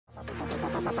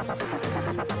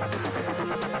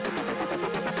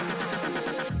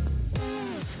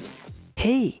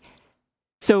Hey,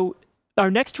 so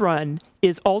our next run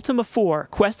is Ultima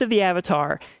IV, Quest of the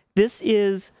Avatar. This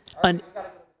is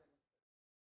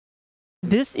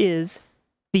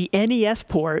the NES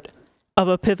port of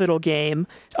a Pivotal game,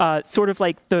 sort of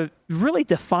like really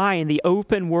define the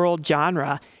open world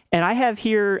genre. And I have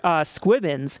here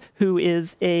Squibbons, who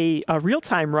is a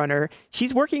real-time runner.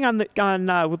 She's working on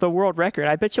with the world record.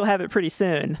 I bet you'll have it pretty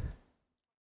soon.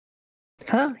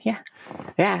 Oh yeah,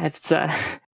 it's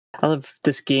I love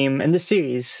this game and the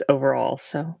series overall.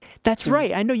 So that's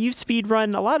right. I know you've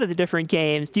speedrun a lot of the different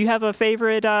games. Do you have a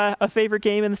favorite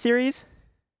game in the series?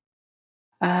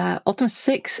 Ultima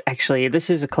 6, actually. This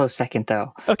is a close second,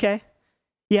 though. Okay.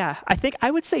 Yeah, I think I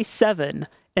would say 7,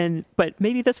 but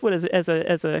maybe this one is as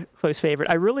a close favorite.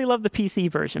 I really love the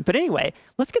PC version. But anyway,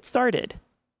 let's get started.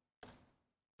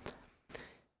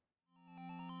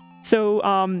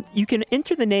 So you can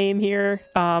enter the name here.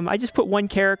 I just put one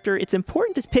character. It's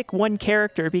important to pick one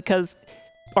character because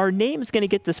our name is going to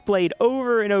get displayed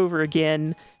over and over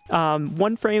again,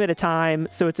 one frame at a time.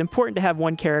 So it's important to have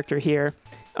one character here.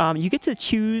 You get to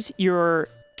choose your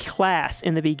class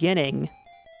in the beginning.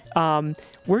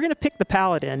 We're going to pick the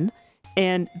Paladin,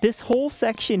 and this whole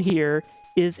section here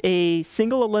is a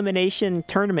single elimination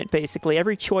tournament, basically.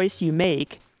 Every choice you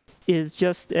make is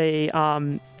just a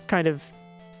kind of...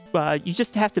 you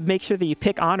just have to make sure that you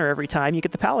pick honor every time you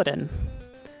get the Paladin.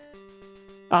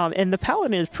 And the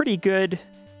Paladin is pretty good.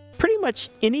 Pretty much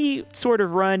any sort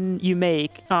of run you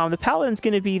make, the Paladin's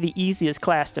going to be the easiest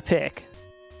class to pick.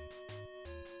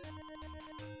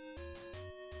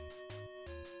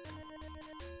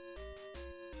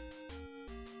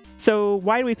 So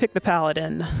why do we pick the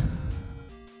Paladin?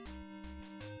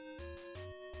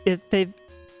 They've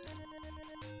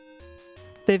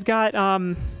got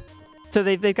so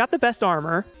they've got the best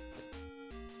armor,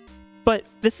 but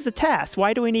this is a TAS.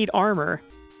 Why do we need armor?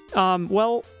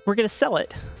 Well, we're going to sell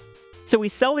it. So we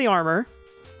sell the armor,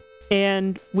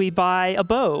 and we buy a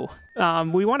bow.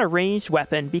 We want a ranged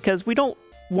weapon because we don't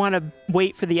want to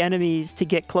wait for the enemies to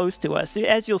get close to us.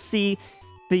 As you'll see,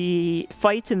 the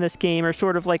fights in this game are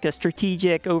sort of like a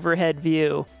strategic overhead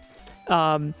view.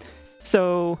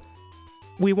 So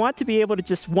we want to be able to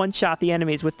just one-shot the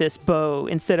enemies with this bow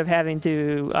instead of having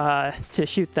to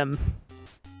shoot them.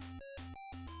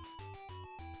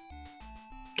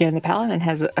 Again, the Paladin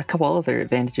has a couple other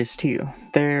advantages too.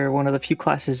 They're one of the few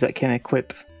classes that can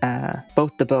equip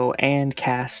both the bow and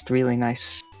cast really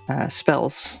nice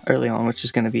spells early on, which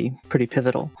is going to be pretty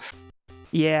pivotal.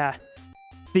 Yeah.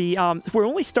 We're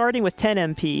only starting with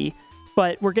 10 MP,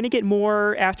 but we're going to get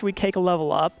more after we take a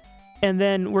level up, and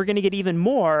then we're going to get even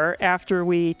more after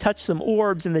we touch some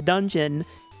orbs in the dungeon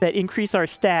that increase our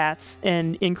stats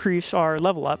and increase our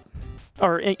level up,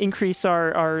 or increase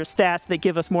our stats that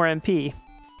give us more MP.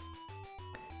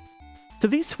 So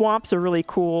these swamps are really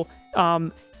cool.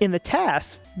 In the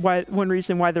TAS, one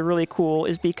reason why they're really cool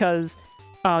is because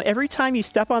every time you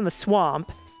step on the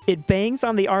swamp, it bangs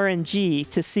on the RNG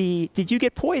to see, did you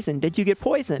get poisoned? Did you get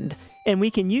poisoned? And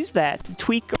we can use that to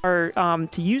tweak our,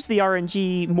 to use the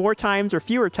RNG more times or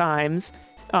fewer times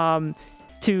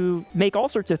to make all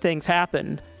sorts of things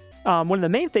happen. One of the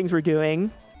main things we're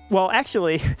doing, well,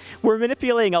 actually, we're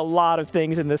manipulating a lot of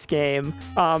things in this game.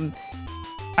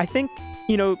 I think,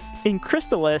 you know, in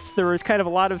Crystallis, there was kind of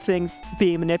a lot of things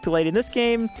being manipulated. In this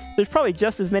game, there's probably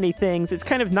just as many things. It's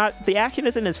kind of not, the action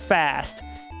isn't as fast,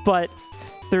 but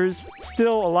there's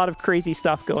still a lot of crazy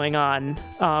stuff going on.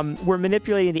 We're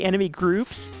manipulating the enemy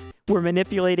groups. We're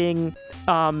manipulating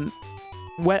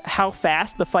how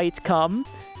fast the fights come.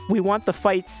 We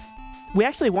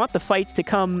actually want the fights to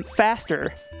come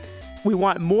faster. We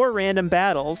want more random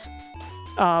battles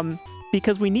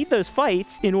because we need those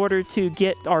fights in order to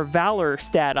get our Valor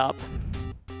stat up.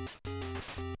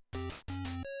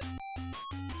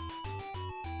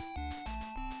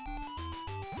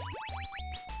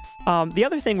 The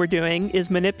other thing we're doing is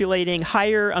manipulating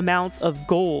higher amounts of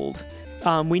gold.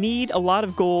 We need a lot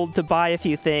of gold to buy a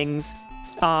few things.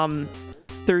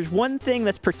 There's one thing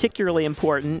that's particularly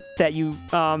important that you...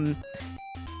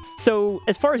 So,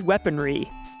 as far as weaponry,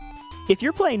 if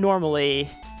you're playing normally,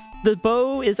 the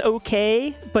bow is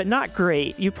okay, but not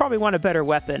great. You probably want a better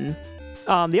weapon.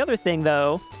 The other thing,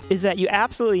 though, is that you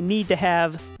absolutely need to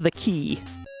have the key.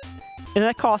 And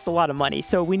that costs a lot of money,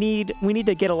 so we need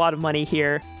to get a lot of money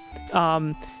here.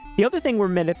 The other thing we're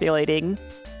manipulating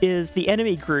is the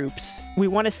enemy groups. We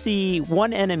want to see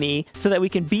one enemy so that we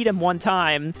can beat him one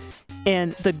time,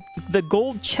 and the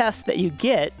gold chest that you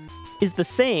get is the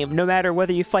same no matter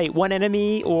whether you fight one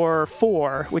enemy or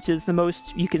 4, which is the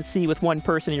most you can see with one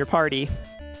person in your party.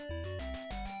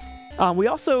 We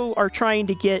also are trying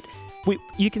to get...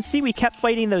 you can see we kept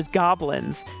fighting those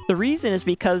goblins. The reason is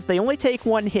because they only take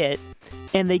 1 hit,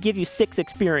 and they give you 6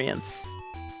 experience.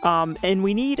 And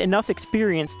we need enough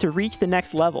experience to reach the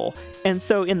next level. And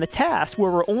so in the TAS,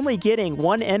 where we're only getting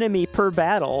 1 enemy per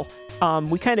battle,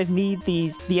 we kind of need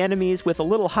the enemies with a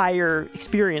little higher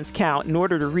experience count in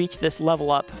order to reach this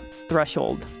level up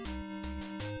threshold.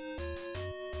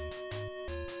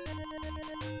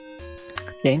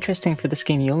 Yeah, interesting for this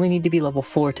game, you only need to be level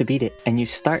 4 to beat it, and you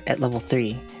start at level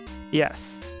 3.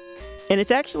 Yes. And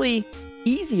it's actually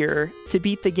easier to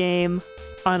beat the game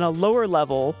on a lower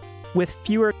level with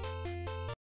fewer...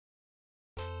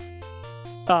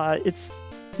 it's,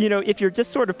 you know, if you're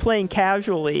just sort of playing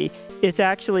casually, it's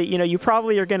actually, you know, you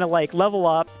probably are going to, like, level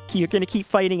up, you're going to keep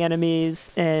fighting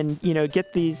enemies, and, you know,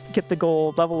 get the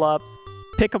gold, level up,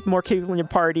 pick up more people in your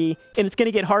party, and it's going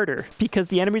to get harder, because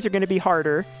the enemies are going to be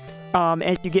harder.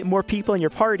 As you get more people in your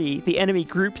party, the enemy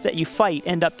groups that you fight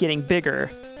end up getting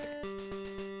bigger.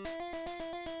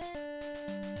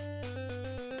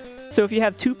 So if you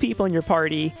have 2 people in your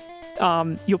party,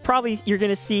 you're going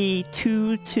to see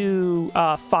 2 to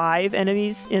 5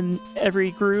 enemies in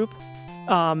every group.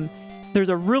 There's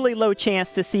a really low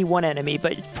chance to see 1 enemy,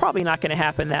 but it's probably not going to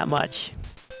happen that much.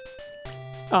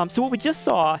 So what we just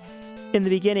saw in the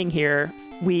beginning here,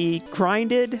 we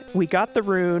grinded, we got the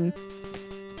rune.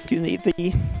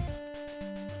 The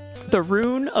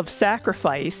rune of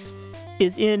sacrifice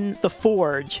is in the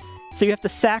forge, so you have to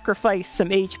sacrifice some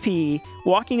HP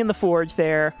walking in the forge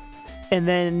there, and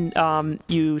then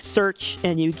you search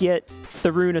and you get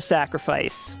the rune of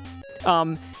sacrifice.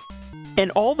 And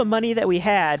all the money that we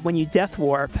had when you death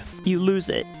warp, you lose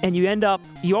it, and you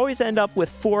always end up with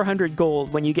 400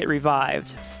 gold when you get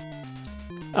revived.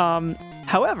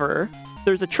 However,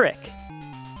 there's a trick.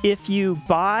 If you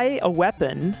buy a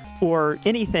weapon or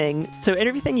anything, so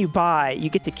everything you buy, you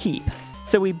get to keep.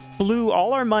 So we blew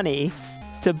all our money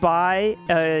to buy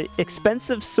an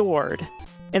expensive sword,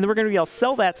 and then we're going to be able to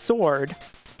sell that sword,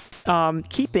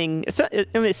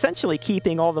 essentially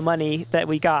keeping all the money that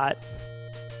we got.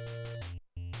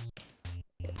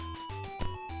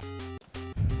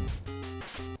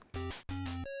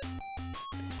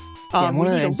 We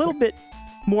need a little bit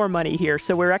more money here,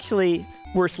 so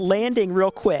we're landing real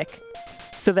quick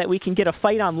so that we can get a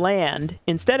fight on land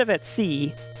instead of at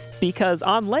sea, because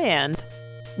on land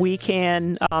we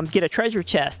can get a treasure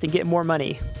chest and get more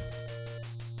money.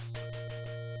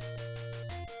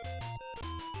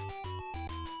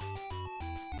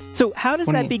 So how does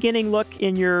that beginning look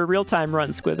in your real-time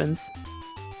run, Squibbons?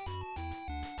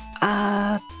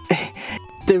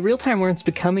 The real-time run's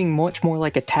becoming much more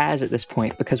like a TAS at this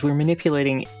point, because we're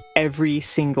manipulating every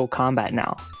single combat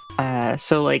now.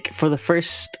 So, like, for the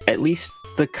first, at least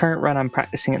the current run I'm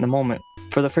practicing at the moment,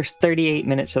 for the first 38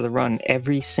 minutes of the run,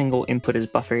 every single input is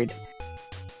buffered.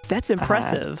 That's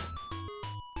impressive.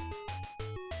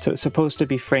 So it's supposed to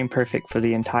be frame perfect for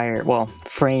the entire, well,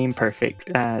 frame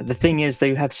perfect. The thing is that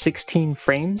you have 16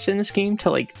 frames in this game to,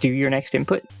 like, do your next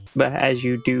input, but as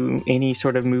you do any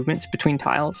sort of movements between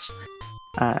tiles,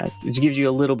 it gives you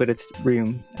a little bit of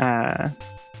room.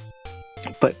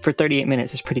 But for 38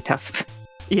 minutes, it's pretty tough.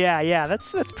 Yeah,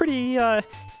 that's pretty.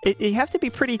 You have to be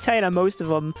pretty tight on most of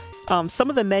them. Some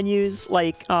of the menus,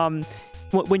 like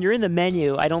when you're in the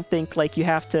menu, I don't think like you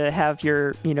have to have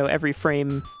your every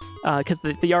frame because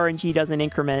the RNG doesn't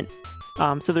increment.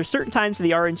 So there's certain times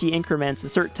the RNG increments and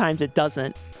certain times it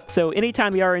doesn't. So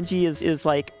anytime the RNG is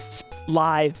like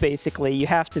live, basically, you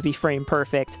have to be frame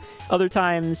perfect. Other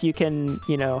times you can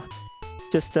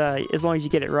just as long as you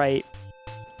get it right.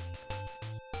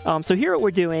 So here what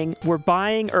we're doing, we're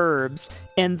buying herbs,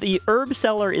 and the herb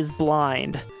seller is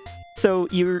blind. So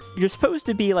you're supposed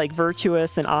to be like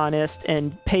virtuous and honest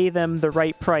and pay them the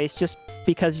right price just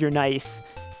because you're nice.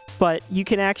 But you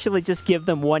can actually just give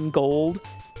them 1 gold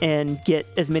and get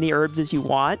as many herbs as you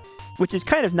want, which is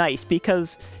kind of nice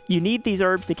because you need these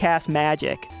herbs to cast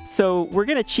magic. So we're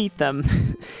going to cheat them.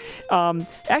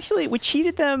 Actually, we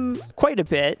cheated them quite a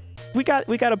bit. We got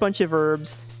a bunch of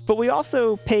herbs. But we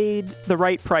also paid the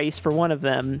right price for one of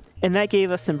them, and that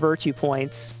gave us some virtue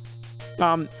points.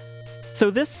 So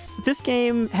this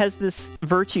game has this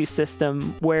virtue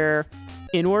system where,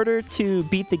 in order to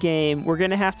beat the game, we're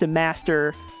going to have to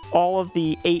master all of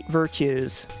the 8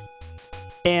 virtues.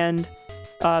 And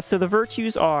so the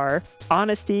virtues are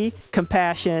honesty,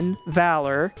 compassion,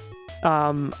 valor,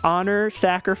 honor,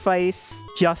 sacrifice,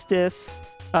 justice,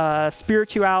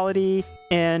 spirituality,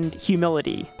 and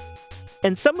humility.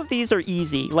 And some of these are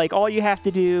easy. Like, all you have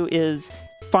to do is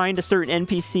find a certain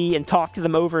NPC and talk to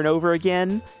them over and over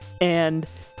again, and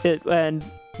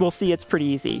we'll see it's pretty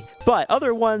easy. But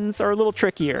other ones are a little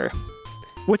trickier.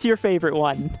 What's your favorite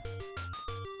one?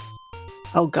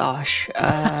 Oh gosh,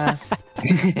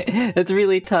 that's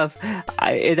really tough.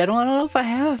 I don't know if I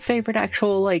have a favorite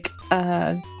actual, like,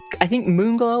 I think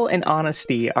Moonglow and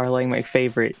Honesty are like my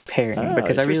favorite pairing,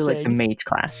 because I really like the mage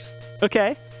class.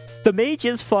 Okay. The mage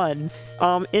is fun.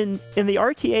 In the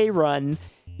RTA run,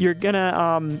 you're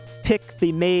gonna pick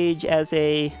the mage as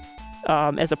a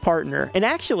partner. And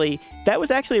actually, that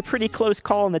was actually a pretty close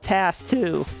call in the TAS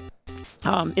too.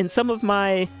 In some of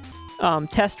my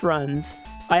test runs,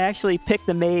 I actually picked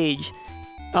the mage.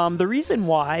 The reason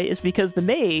why is because the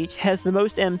mage has the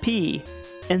most MP,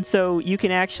 and so you can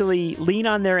actually lean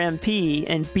on their MP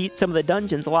and beat some of the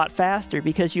dungeons a lot faster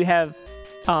because you have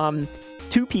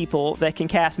 2 people that can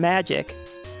cast magic.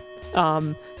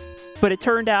 But it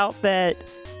turned out that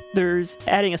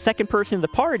adding a second person to the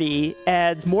party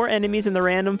adds more enemies in the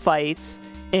random fights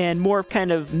and more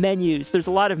kind of menus. There's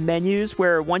a lot of menus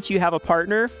where once you have a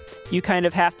partner, you kind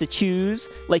of have to choose.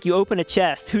 Like, you open a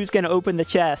chest, who's going to open the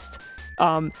chest?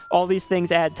 All these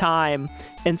things add time.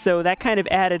 And so that kind of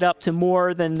added up to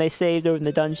more than they saved over in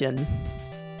the dungeon.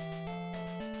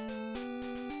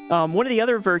 One of the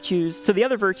other virtues, so the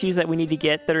other virtues that we need to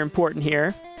get that are important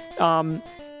here,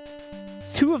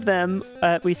 2 of them,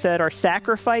 we said, are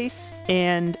sacrifice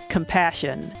and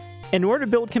compassion. In order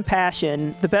to build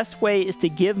compassion, the best way is to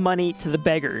give money to the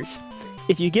beggars.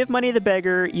 If you give money to the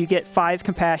beggar, you get 5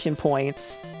 compassion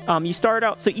points. You start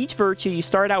out, so each virtue, you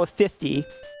start out with 50,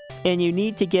 and you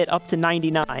need to get up to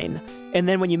 99. And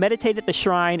then when you meditate at the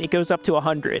shrine, it goes up to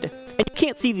 100. And you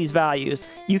can't see these values.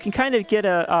 You can kind of get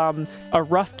a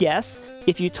rough guess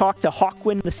if you talk to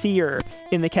Hawkwind the Seer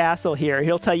in the castle here.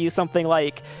 He'll tell you something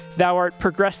like, "Thou art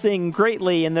progressing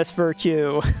greatly in this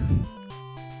virtue."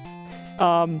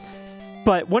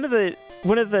 But one of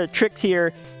the tricks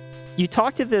here, you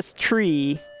talk to this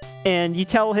tree and you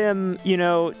tell him, you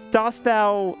know, "Dost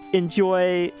thou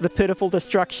enjoy the pitiful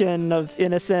destruction of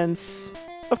innocence?"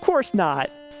 "Of course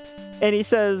not." And he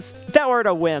says, "Thou art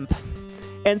a wimp."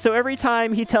 And so every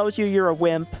time he tells you you're a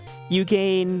wimp, you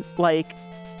gain like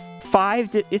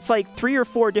 3 or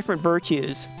 4 different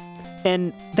virtues.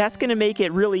 And that's going to make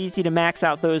it really easy to max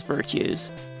out those virtues.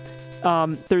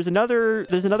 There's another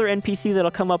NPC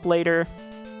that'll come up later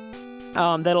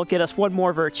that'll get us 1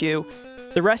 more virtue.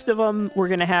 The rest of them we're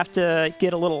going to have to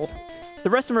get a little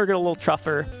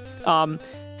tougher.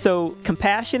 So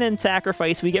compassion and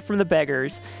sacrifice we get from the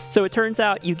beggars. So it turns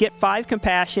out you get 5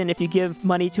 compassion if you give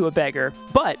money to a beggar.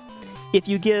 But if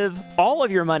you give all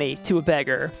of your money to a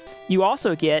beggar, you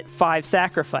also get 5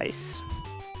 sacrifice.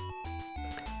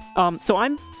 So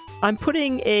I'm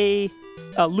putting a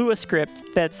Lua script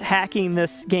that's hacking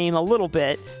this game a little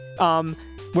bit.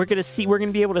 We're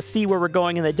gonna be able to see where we're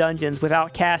going in the dungeons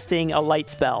without casting a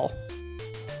light spell.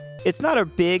 It's not a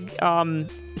big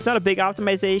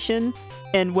optimization.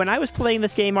 And when I was playing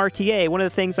this game RTA, one of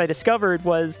the things I discovered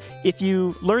was if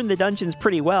you learn the dungeons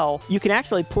pretty well, you can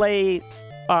actually play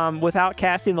without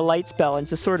casting the light spell and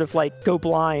just sort of like go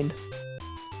blind.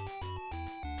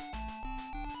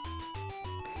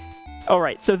 All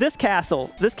right, so this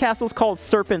castle's called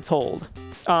Serpent's Hold.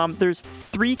 There's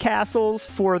 3 castles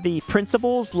for the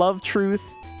principles: love, truth,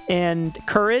 and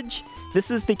courage.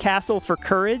 This is the castle for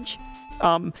courage.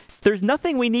 There's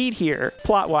nothing we need here,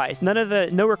 plot-wise.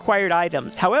 No required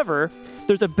items. However,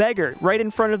 there's a beggar right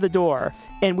in front of the door,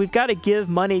 and we've got to give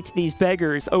money to these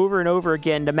beggars over and over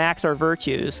again to max our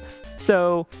virtues.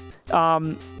 So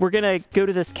we're going to go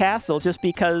to this castle just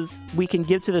because we can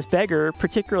give to this beggar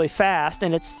particularly fast,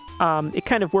 and it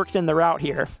kind of works in the route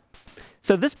here.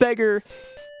 So this beggar,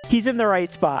 he's in the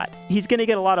right spot. He's going to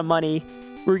get a lot of money.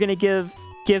 We're going to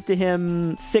give to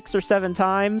him 6 or 7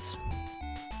 times.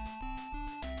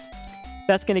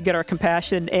 That's going to get our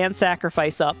compassion and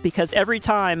sacrifice up, because every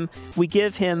time we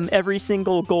give him every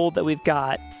single gold that we've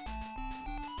got.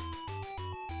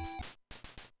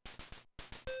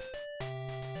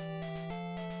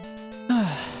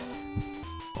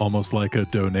 Almost like a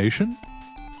donation?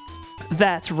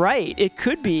 That's right. It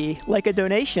could be like a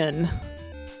donation.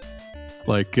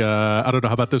 Like, I don't know,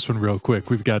 how about this one real quick?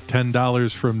 We've got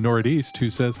 $10 from Northeast, who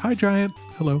says, "Hi, Giant.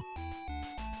 Hello."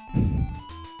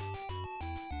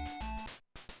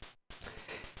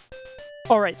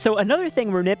 All right, so another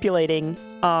thing we're manipulating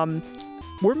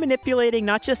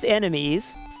not just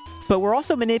enemies, but we're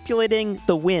also manipulating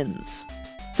the winds.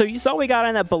 So you saw we got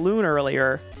on that balloon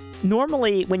earlier.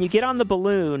 Normally, when you get on the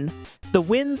balloon, the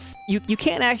winds, you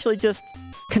can't actually just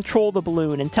control the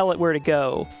balloon and tell it where to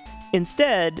go.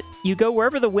 Instead, you go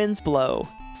wherever the winds blow,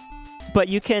 but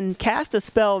you can cast a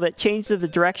spell that changes the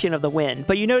direction of the wind.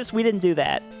 But you notice we didn't do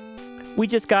that. We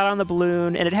just got on the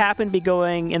balloon, and it happened to be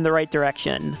going in the right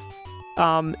direction.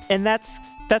 And that's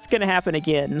going to happen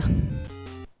again.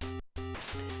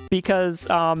 Because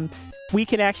we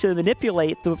can actually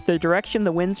manipulate the direction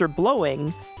the winds are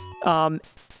blowing.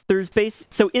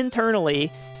 So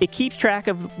internally, it keeps track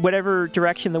of whatever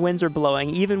direction the winds are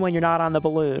blowing, even when you're not on the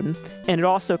balloon. And it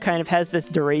also kind of has this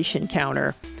duration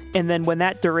counter. And then when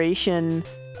that duration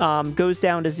goes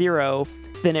down to 0,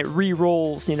 then it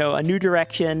re-rolls, a new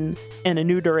direction and a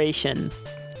new duration.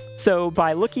 So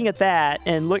by looking at that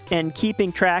and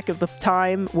keeping track of the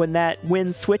time when that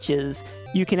wind switches,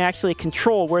 you can actually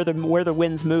control where the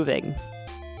wind's moving.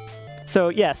 So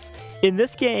yes, in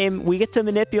this game, we get to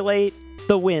manipulate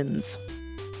the winds.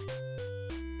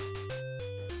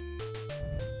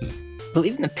 I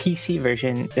believe in the PC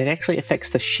version, it actually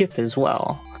affects the ship as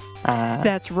well.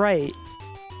 That's right.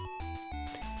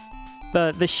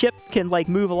 The ship can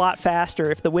move a lot faster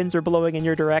if the winds are blowing in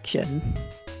your direction.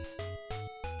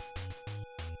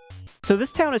 So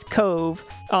this town is Cove.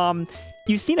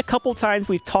 You've seen a couple times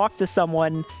we've talked to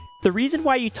someone. The reason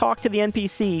why you talk to the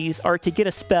NPCs are to get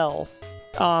a spell.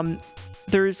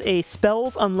 There's a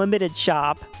Spells Unlimited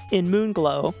shop in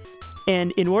Moonglow,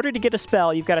 and in order to get a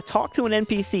spell, you've got to talk to an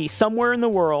NPC somewhere in the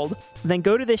world, then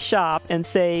go to this shop and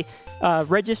say,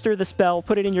 register the spell,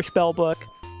 put it in your spell book,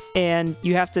 and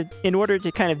you have to, in order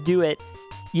to kind of do it,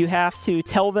 you have to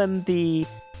tell them the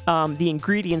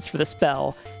ingredients for the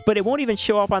spell, but it won't even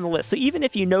show up on the list. So even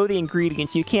if you know the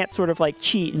ingredients, you can't sort of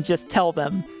cheat and just tell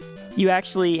them. You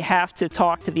actually have to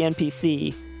talk to the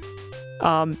NPC.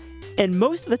 And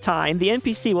most of the time, the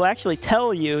NPC will actually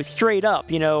tell you straight up,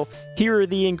 here are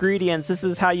the ingredients, this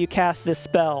is how you cast this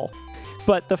spell.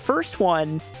 But the first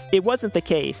one, it wasn't the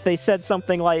case. They said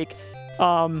something like,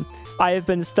 I have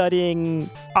been studying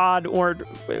odd order.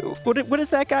 What does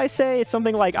that guy say? It's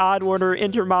something like odd order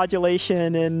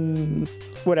intermodulation and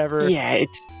whatever. Yeah, it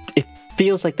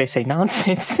feels like they say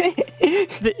nonsense.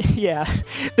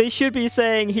 They should be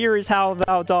saying, here is how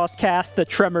thou dost cast the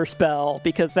tremor spell,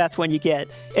 because that's when you get.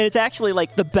 And it's actually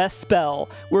the best spell.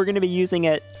 We're going to be using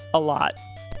it a lot.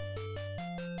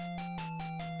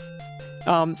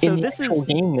 So in the actual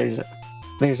game,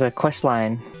 there's a quest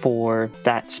line for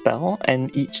that spell, and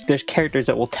there's characters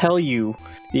that will tell you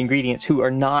the ingredients who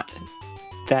are not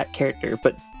that character,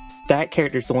 but that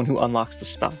character is the one who unlocks the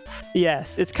spell.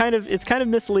 Yes, it's kind of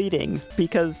misleading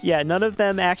because none of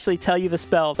them actually tell you the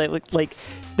spell. They look like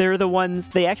they're the ones,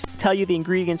 they actually tell you the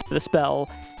ingredients for the spell,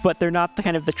 but they're not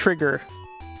the trigger.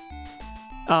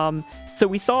 So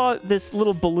we saw this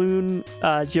little balloon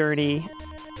journey.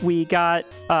 We got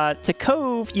to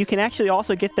Cove. You can actually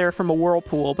also get there from a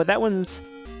whirlpool, but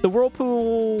the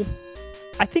whirlpool,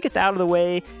 I think it's out of the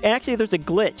way. And actually there's a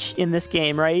glitch in this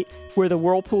game, right? Where the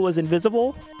whirlpool is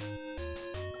invisible.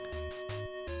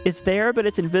 It's there, but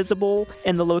it's invisible,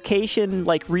 and the location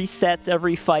resets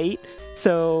every fight.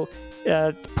 So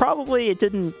probably it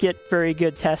didn't get very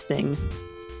good testing.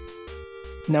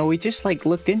 No, we just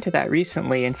looked into that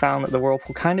recently and found that the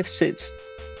whirlpool kind of sits.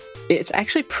 It's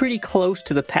actually pretty close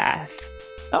to the path.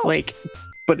 Oh.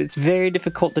 But it's very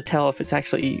difficult to tell if it's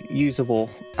actually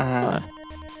usable. I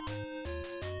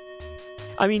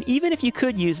mean, even if you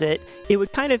could use it, it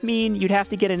would kind of mean you'd have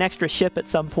to get an extra ship at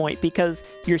some point, because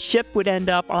your ship would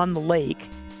end up on the lake.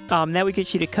 That would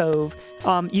get you to Cove.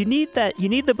 You need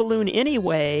the balloon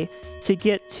anyway to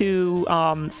get to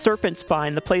Serpent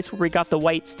Spine, the place where we got the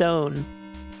white stone.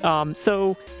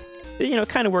 So, it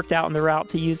kind of worked out on the route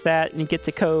to use that and get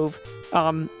to Cove.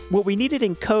 What we needed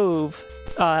in Cove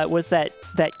was that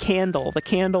candle, the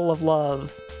candle of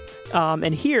love.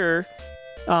 And here,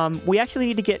 we actually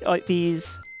need to get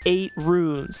these 8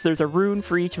 runes. There's a rune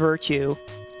for each virtue.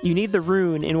 You need the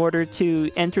rune in order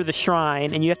to enter the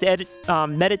shrine, and you have to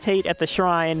meditate at the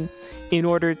shrine in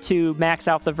order to max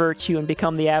out the virtue and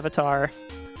become the avatar.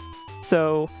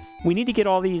 So we need to get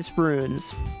all these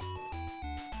runes.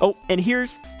 Oh, and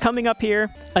here's, coming up here,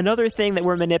 another thing that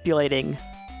we're manipulating.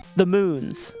 The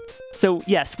moons. So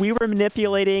yes, we were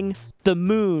manipulating the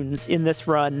moons in this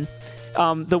run.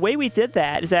 The way we did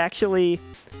that is actually,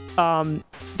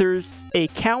 there's a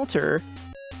counter.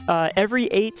 Every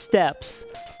 8 steps,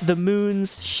 the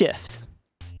moons shift.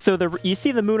 So you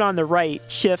see the moon on the right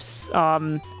shifts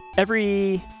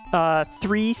every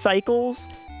 3 cycles.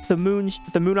 The moon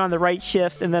on the right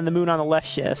shifts, and then the moon on the left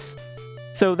shifts.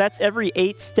 So that's every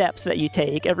 8 steps that you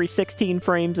take. Every 16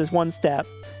 frames is 1 step.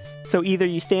 So either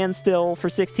you stand still for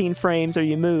 16 frames or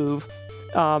you move,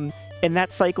 and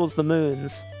that cycles the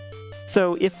moons.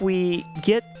 So if we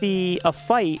get a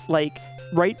fight like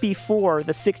right before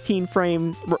the 16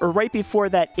 frame, or right before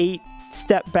that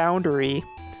 8-step boundary,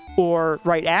 or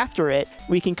right after it,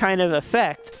 we can kind of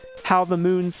affect how the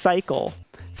moons cycle.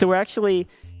 So we're actually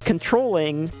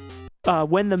controlling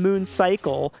when the moons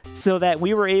cycle, so that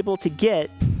we were able to get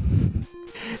that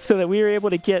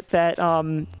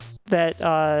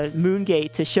moon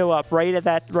gate to show up right at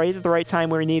the right time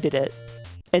where we needed it,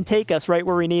 and take us right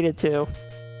where we needed to.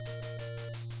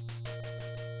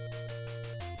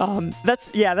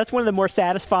 That's one of the more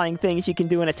satisfying things you can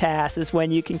do in a TAS, is when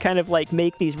you can kind of like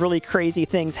make these really crazy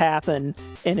things happen,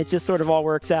 and it just sort of all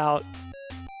works out.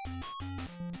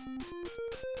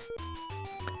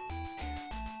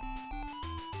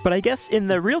 But I guess in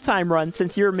the real-time run,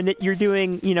 since you're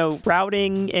doing,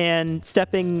 routing and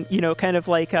stepping, kind of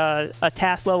like a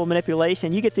TAS level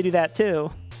manipulation, you get to do that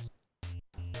too.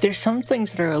 There's some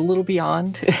things that are a little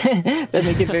beyond that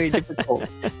make it very difficult.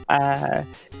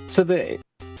 So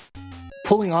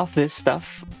pulling off this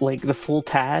stuff, like the full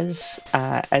TAS,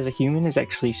 as a human is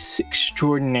actually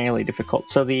extraordinarily difficult.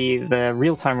 So the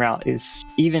real-time route is,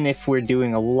 even if we're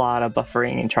doing a lot of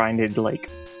buffering and trying to like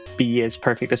be as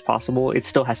perfect as possible, it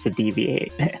still has to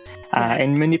deviate.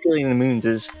 And manipulating the moons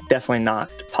is definitely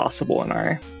not possible in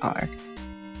our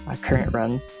current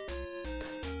runs.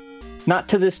 Not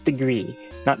to this degree,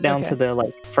 not down to the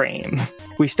like frame.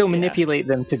 We still manipulate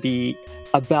them to be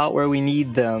about where we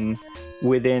need them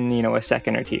within, a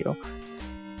second or two.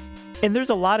 And there's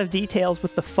a lot of details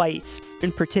with the fights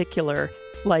in particular.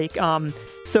 Like,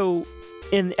 so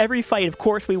in every fight, of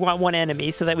course, we want one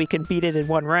enemy so that we can beat it in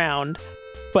one round.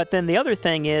 But then the other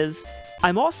thing is,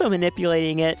 I'm also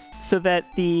manipulating it so that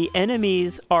the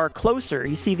enemies are closer.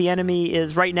 You see, the enemy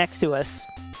is right next to us.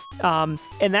 And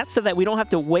that's so that we don't have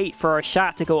to wait for our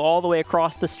shot to go all the way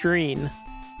across the screen.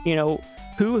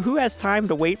 Who has time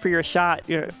to wait for your shot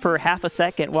for half a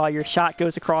second while your shot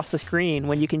goes across the screen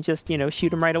when you can just, shoot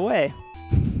them right away?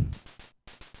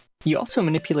 You also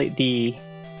manipulate the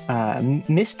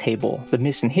miss table, the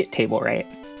miss and hit table, right?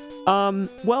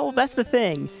 Well, that's the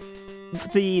thing.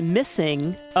 The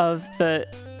missing of the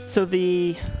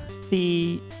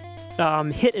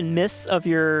hit and miss of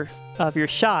your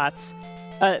shots,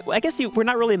 I guess we're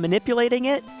not really manipulating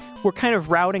it. We're kind of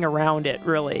routing around it,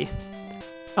 really.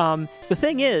 The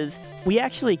thing is, we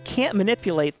actually can't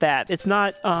manipulate that. It's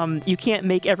not, you can't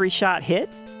make every shot hit,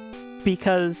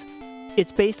 because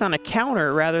it's based on a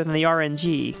counter rather than the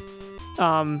RNG.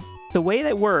 The way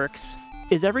that works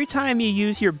is every time you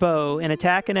use your bow and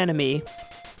attack an enemy,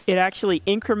 it actually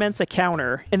increments a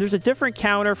counter, and there's a different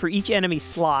counter for each enemy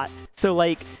slot. So,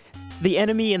 like, the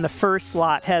enemy in the first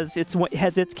slot has its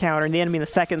counter, and the enemy in the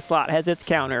second slot has its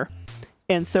counter.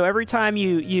 And so every time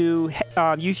you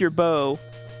use your bow,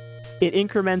 it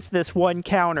increments this one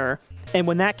counter, and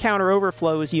when that counter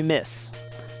overflows, you miss.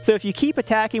 So if you keep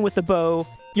attacking with the bow,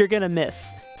 you're gonna miss.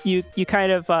 You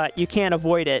kind of you can't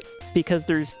avoid it because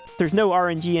there's no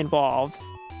RNG involved.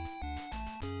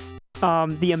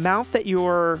 The amount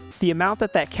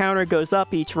that counter goes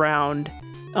up each round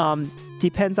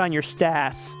depends on your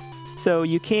stats. So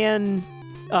you can,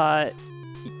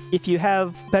 if you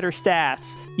have better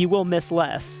stats, you will miss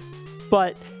less,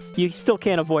 but you still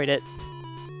can't avoid it.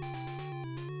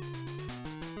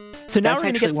 So now we're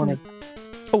going to get some...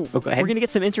 go ahead. We're going to get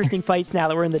some interesting fights now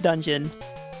that we're in the dungeon.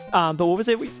 But what was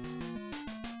it?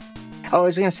 I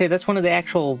was going to say, that's one of the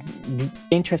actual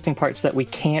interesting parts that we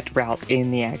can't route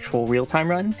in the actual real-time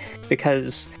run,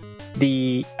 because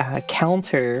the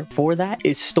counter for that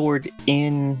is stored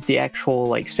in the actual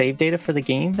like save data for the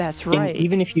game. That's right. And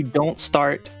even if you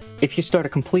start a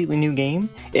completely new game,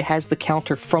 it has the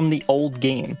counter from the old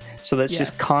game. So that's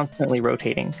just constantly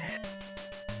rotating.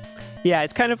 Yeah,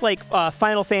 it's kind of like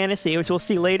Final Fantasy, which we'll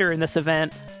see later in this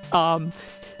event.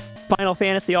 Final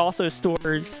Fantasy also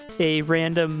stores a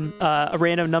random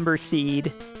number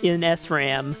seed in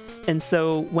SRAM, and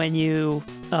so when you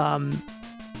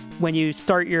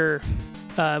start your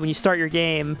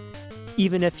game,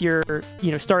 even if you're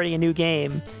starting a new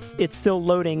game, it's still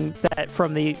loading that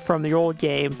from the old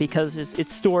game because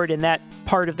it's stored in that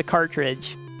part of the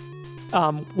cartridge.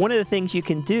 One of the things you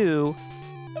can do,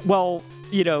 well,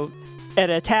 at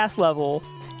a TAS level,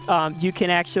 you can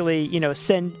actually,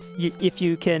 if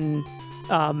you can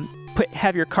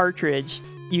have your cartridge,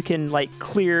 you can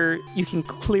clear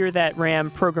that RAM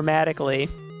programmatically.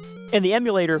 And the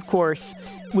emulator, of course,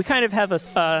 we kind of have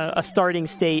a starting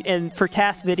state, and for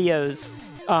TAS videos,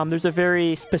 there's a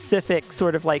very specific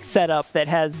sort of setup that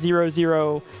has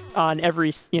 0, on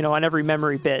every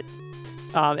memory bit,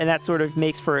 and that sort of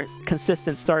makes for a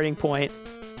consistent starting point.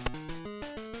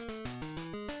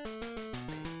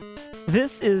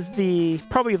 this is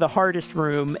probably the hardest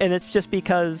room, and it's just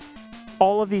because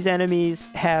all of these enemies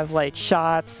have like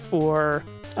shots or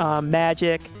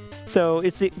magic, so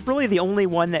it's really the only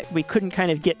one that we couldn't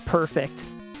kind of get perfect,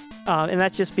 and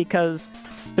that's just because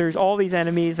there's all these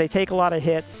enemies, they take a lot of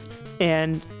hits,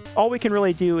 and all we can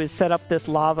really do is set up this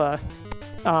lava.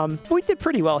 We did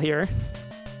pretty well here.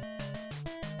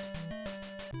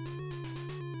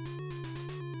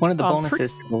 One of the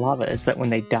bonuses to the lava is that when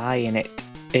they die in it,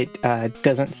 it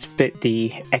doesn't spit the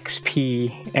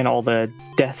XP and all the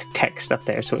death text up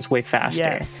there, so it's way faster.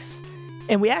 Yes.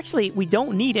 And we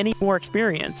don't need any more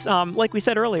experience. Like we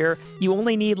said earlier, you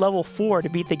only need level 4 to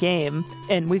beat the game,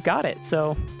 and we've got it.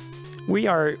 So we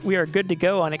are good to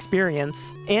go on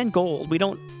experience and gold. We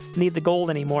don't need the gold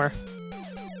anymore.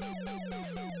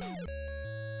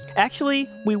 Actually,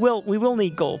 we will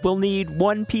need gold. We'll need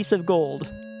 1 piece of gold,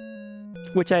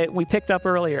 which we picked up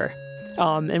earlier.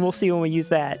 And we'll see when we use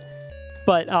that.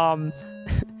 But,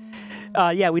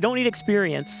 yeah, we don't need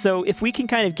experience. So if we can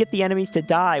kind of get the enemies to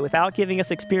die without giving us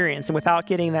experience and without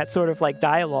getting that sort of, like,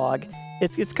 dialogue,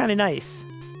 it's kind of nice.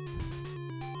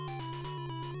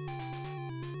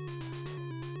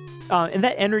 And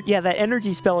that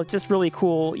energy spell is just really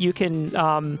cool. You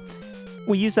can,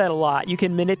 we use that a lot. You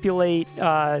can manipulate,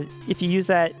 if you use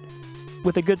that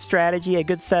with a good strategy, a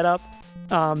good setup,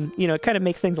 you know, it kind of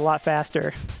makes things a lot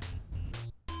faster.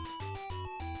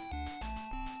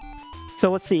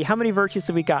 So let's see, how many virtues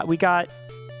have we got? We got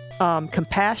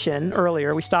compassion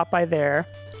earlier. We stopped by there.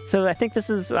 So I think this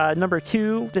is number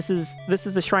 2. This is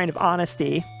the Shrine of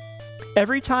Honesty.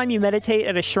 Every time you meditate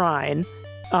at a shrine,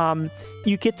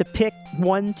 you get to pick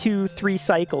 1, 2, 3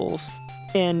 cycles.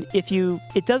 And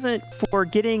for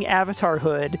getting Avatar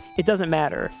Hood, it doesn't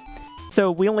matter.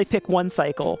 So we only pick 1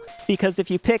 cycle, because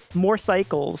if you pick more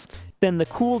cycles, then the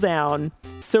cooldown.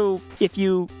 So if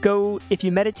you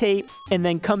meditate and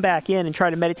then come back in and try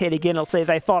to meditate again, it'll say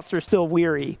thy thoughts are still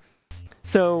weary.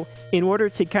 So in order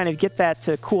to kind of get that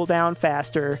to cool down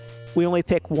faster, we only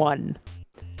pick 1.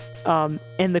 And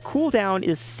the cooldown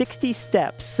is 60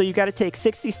 steps. So you got to take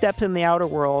 60 steps in the outer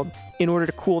world in order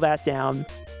to cool that down.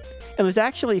 And there's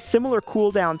actually similar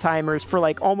cooldown timers for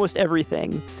like almost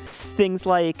everything. Things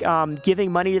like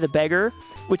giving money to the beggar,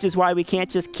 which is why we can't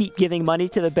just keep giving money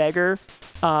to the beggar.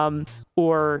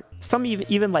 Or some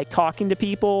even like talking to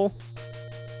people.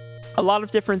 A lot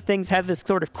of different things have this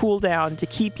sort of cooldown to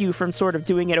keep you from sort of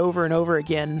doing it over and over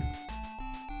again.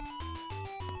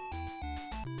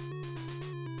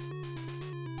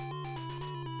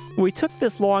 We took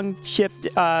this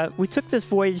we took this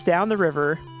voyage down the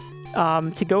river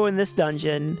to go in this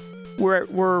dungeon.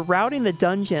 We're routing the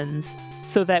dungeons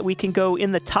so that we can go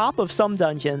in the top of some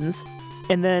dungeons,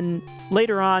 and then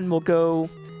later on we'll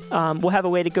have a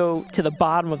way to go to the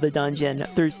bottom of the dungeon.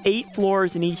 There's 8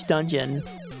 floors in each dungeon,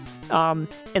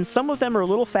 and some of them are a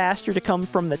little faster to come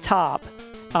from the top.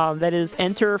 That is,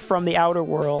 enter from the outer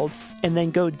world and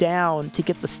then go down to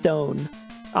get the stone.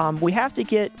 We have to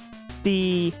get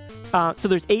so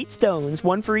there's 8 stones,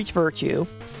 1 for each virtue.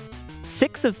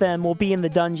 6 of them will be in the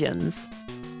dungeons,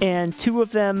 and 2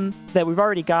 of them that we've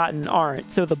already gotten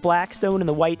aren't. So the black stone and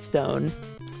the white stone.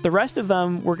 The rest of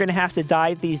them, we're going to have to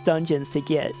dive these dungeons to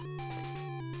get.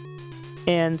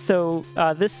 And so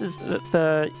this is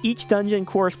each dungeon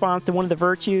corresponds to one of the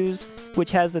virtues,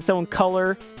 which has its own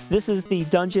color. This is the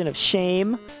Dungeon of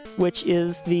Shame, which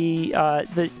is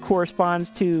that corresponds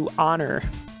to honor.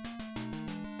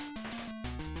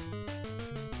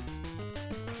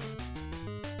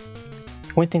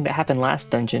 One thing that happened last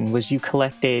dungeon was you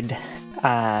collected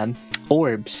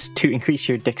orbs to increase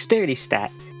your dexterity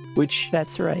stat, which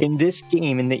that's right. In this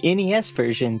game, in the NES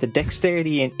version, the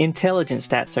dexterity and intelligence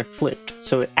stats are flipped,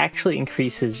 so it actually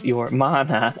increases your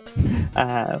mana,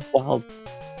 while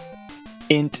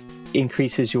int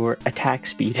increases your attack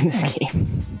speed in this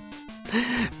game.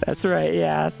 That's right.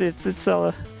 Yeah,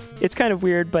 it's kind of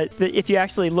weird, but if you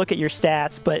actually look at your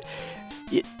stats, but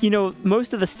you know,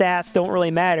 most of the stats don't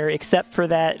really matter except for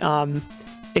that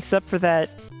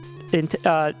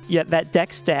that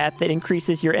dex stat that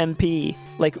increases your MP.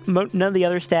 Like none of the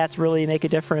other stats really make a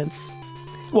difference.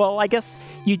 Well, I guess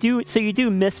you do. So you do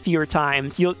miss fewer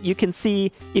times. You can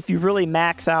see if you really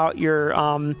max out your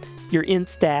int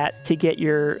stat to get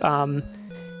your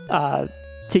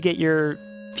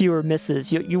fewer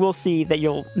misses. You will see that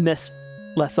you'll miss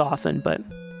less often. But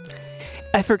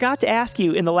I forgot to ask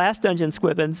you in the last dungeon,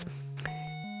 Squibbons,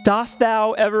 dost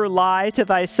thou ever lie to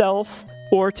thyself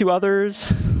or to others?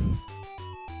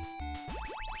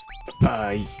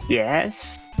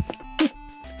 Yes.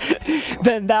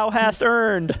 Then thou hast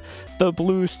earned the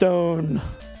blue stone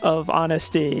of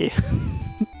honesty.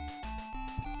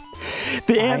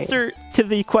 The answer to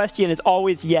the question is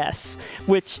always yes,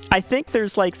 which I think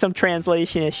there's like some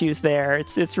translation issues there.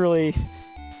 It's really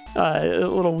a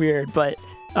little weird, but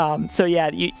so yeah,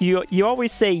 you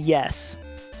always say yes,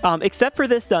 except for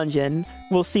this dungeon.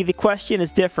 We'll see the question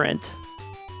is different,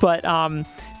 but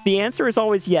the answer is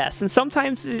always yes, and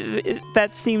sometimes that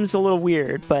seems a little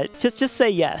weird, but just say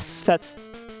yes. That's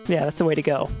the way to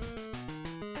go.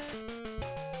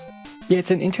 Yeah,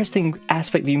 it's an interesting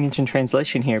aspect that you mentioned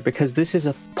translation here, because this is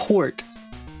a port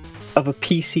of a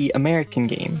PC American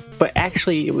game, but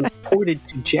actually it was ported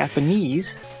to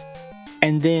Japanese,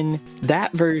 and then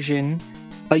that version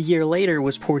a year later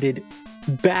was ported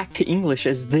back to English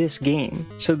as this game.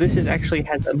 So this is actually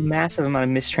has a massive amount of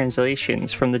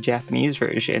mistranslations from the Japanese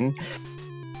version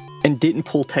and didn't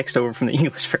pull text over from the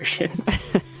English version.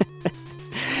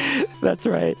 That's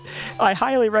right. I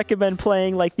highly recommend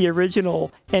playing like the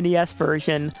original NES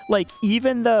version. Like,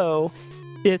 even though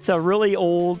it's a really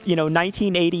old,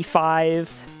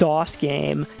 1985 DOS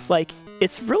game, like,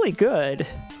 it's really good.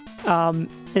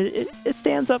 It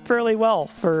stands up fairly well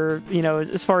for,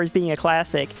 as far as being a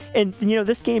classic. And,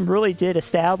 this game really did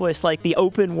establish like the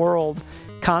open world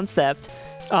concept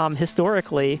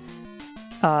historically.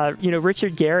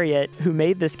 Richard Garriott, who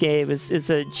made this game, is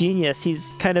a genius.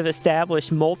 He's kind of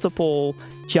established multiple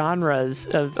genres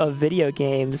of video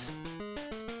games.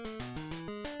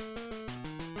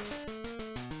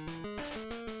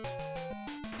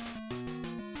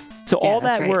 So all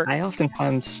that work. I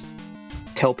oftentimes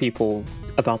tell people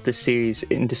about this series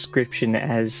in description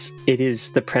as it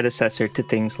is the predecessor to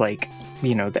things like,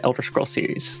 the Elder Scrolls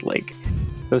series. Like,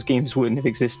 those games wouldn't have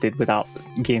existed without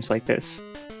games like this.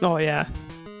 Oh, yeah.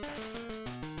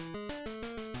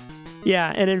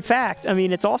 Yeah, and in fact, I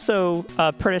mean, it's also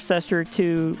a predecessor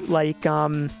to, like,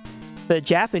 the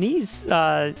Japanese,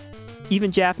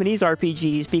 even Japanese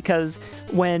RPGs, because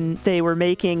when they were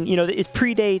making, it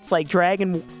predates, like,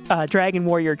 Dragon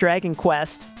Warrior, Dragon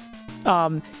Quest,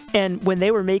 and when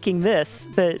they were making this,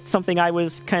 something I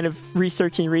was kind of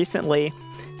researching recently,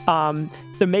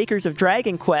 the makers of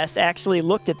Dragon Quest actually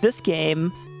looked at this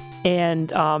game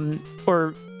and,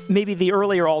 or maybe the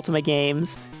earlier Ultima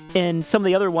games, and some of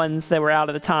the other ones that were out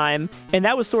at the time, and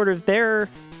that was sort of their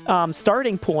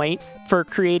starting point for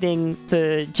creating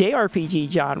the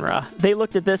JRPG genre. They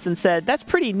looked at this and said, that's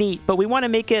pretty neat, but we want to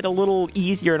make it a little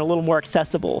easier and a little more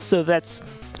accessible. So that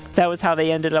was how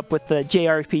they ended up with the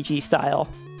JRPG style.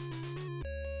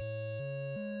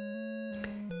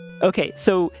 Okay,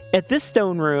 so at this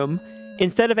stone room,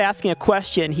 instead of asking a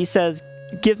question, he says,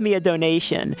 give me a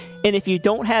donation. And if you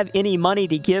don't have any money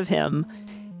to give him,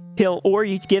 or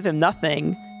you give him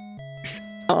nothing,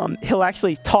 he'll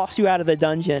actually toss you out of the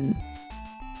dungeon.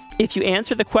 If you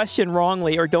answer the question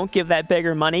wrongly or don't give that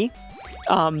beggar money,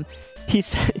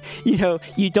 he's, you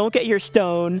don't get your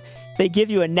stone. They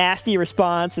give you a nasty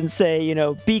response and say,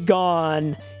 be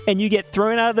gone, and you get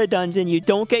thrown out of the dungeon. You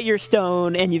don't get your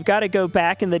stone, and you've got to go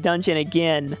back in the dungeon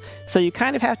again. So you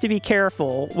kind of have to be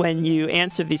careful when you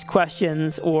answer these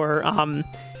questions, or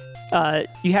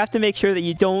you have to make sure that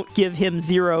you don't give him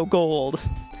 0 gold.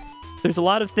 There's a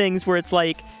lot of things where it's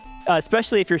like,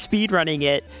 especially if you're speedrunning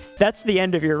it, that's the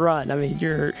end of your run. I mean,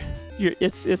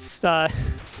 it's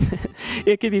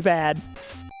it could be bad.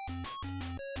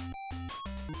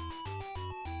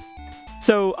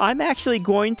 So I'm actually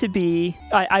going to be,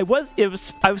 I was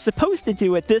supposed to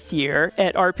do it this year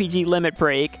at RPG Limit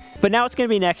Break, but now it's going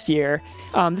to be next year.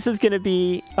 This is going to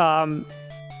be, I'm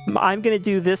going to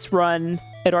do this run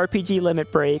at RPG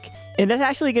Limit Break, and that's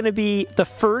actually going to be the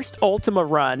first Ultima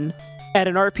run at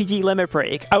an RPG Limit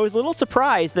Break. I was a little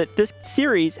surprised that this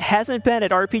series hasn't been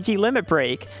at RPG Limit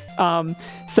Break.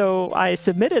 So I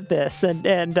submitted this, and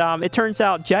it turns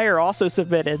out Jair also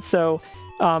submitted, so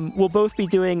we'll both be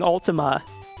doing Ultima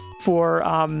for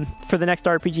the next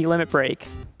RPG Limit Break.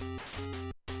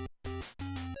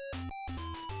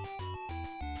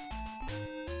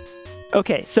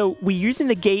 Okay, so we're using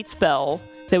the gate spell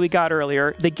that we got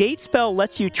earlier. The gate spell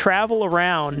lets you travel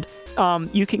around.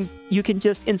 You can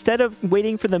just, instead of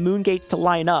waiting for the moon gates to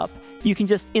line up, you can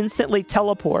just instantly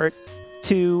teleport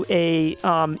to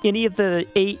any of the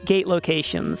 8 gate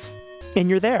locations, and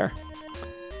you're there.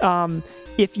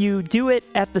 If you do it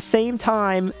at the same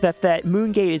time that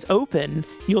moon gate is open,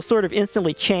 you'll sort of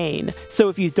instantly chain. So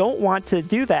if you don't want to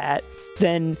do that,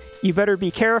 then you better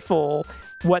be careful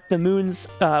what the moons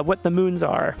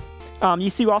are. You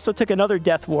see, we also took another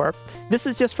Death Warp. This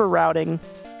is just for routing.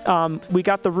 We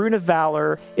got the Rune of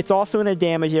Valor. It's also in a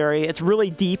damage area. It's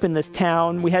really deep in this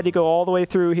town. We had to go all the way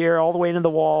through here, all the way into the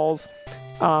walls.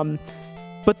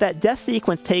 But that death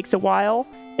sequence takes a while,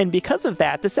 and because of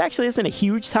that, this actually isn't a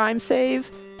huge time save.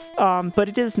 but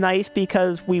it is nice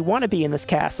because we want to be in this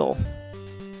castle.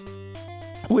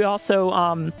 We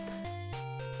also,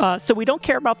 so we don't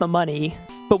care about the money,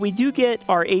 but we do get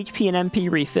our HP and MP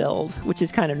refilled, which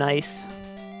is kind of nice.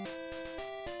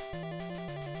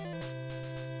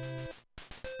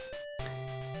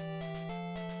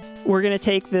 We're going to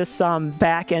take this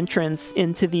back entrance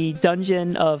into the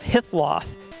dungeon of Hithloth.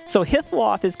 So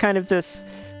Hithloth is kind of this...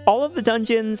 All of the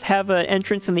dungeons have an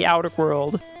entrance in the outer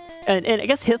world. And I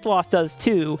guess Hithloth does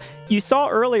too. You saw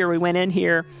earlier we went in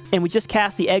here and we just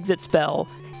cast the exit spell.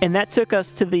 And that took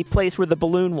us to the place where the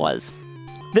balloon was.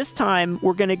 This time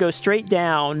we're going to go straight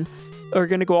down. We're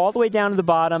going to go all the way down to the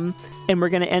bottom. And we're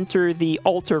going to enter the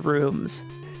altar rooms.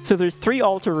 So there's 3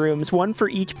 altar rooms. One for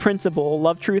each principle.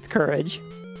 Love, Truth, Courage.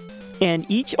 And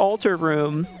each altar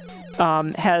room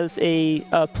has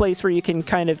a place where you can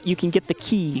get the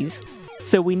keys.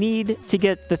 So we need to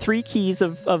get the 3 keys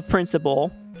of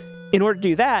principle. In order to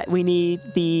do that, we need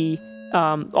the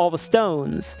all the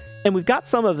stones, and we've got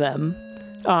some of them.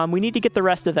 We need to get the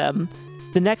rest of them.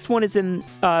 The next one is in,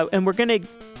 and we're gonna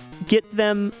get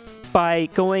them by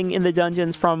going in the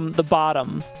dungeons from the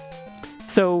bottom.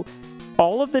 So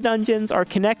all of the dungeons are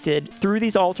connected through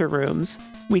these altar rooms.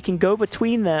 We can go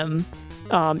between them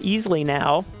easily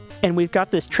now, and we've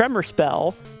got this tremor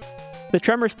spell. The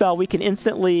tremor spell, we can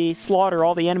instantly slaughter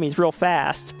all the enemies real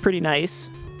fast. Pretty nice.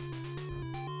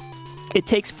 It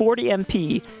takes 40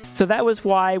 MP, so that was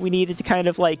why we needed to kind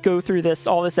of like go through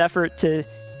all this effort to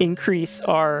increase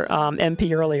our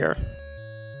MP earlier.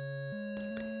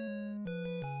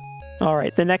 All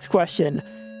right, the next question.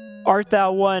 Art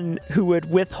thou one who would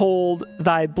withhold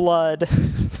thy blood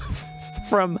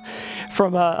from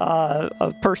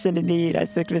a person in need? I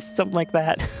think it's something like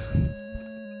that.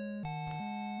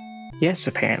 Yes,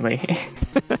 apparently.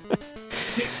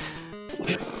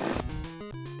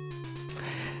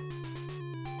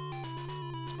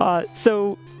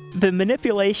 So the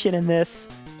manipulation in this,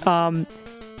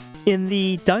 in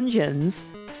the dungeons,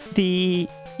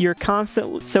 you're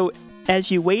constantly, so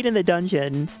as you wait in the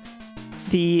dungeon,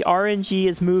 the RNG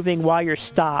is moving while you're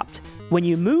stopped. When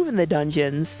you move in the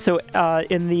dungeons, so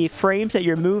in the frames that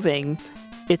you're moving,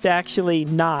 it's actually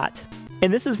not.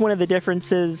 And this is one of the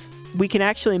differences. We can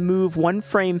actually move 1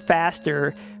 frame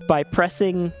faster by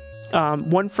pressing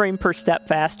 1 frame per step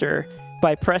faster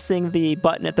by pressing the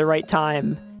button at the right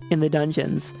time in the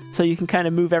dungeons. So you can kind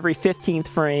of move every 15th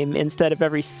frame instead of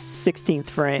every 16th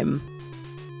frame.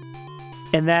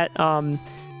 And that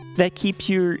keeps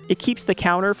it keeps the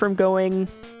counter from going.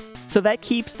 So that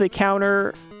keeps the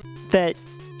counter that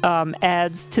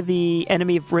adds to the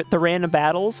enemy the random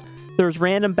battles. There's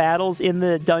random battles in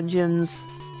the dungeons,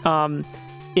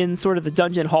 in sort of the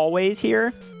dungeon hallways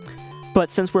here. But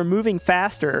since we're moving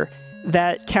faster,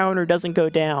 that counter doesn't go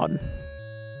down.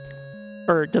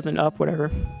 Or it doesn't up,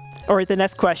 whatever. All right, the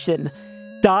next question.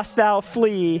 Dost thou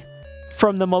flee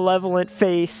from the malevolent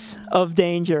face of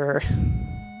danger?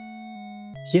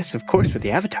 Yes, of course, with the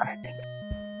avatar.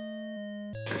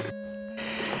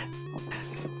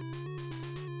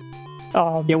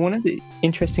 Yeah, one of the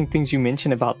interesting things you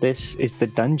mentioned about this is the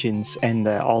dungeons and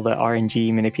all the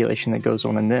RNG manipulation that goes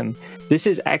on in them. This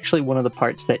is actually one of the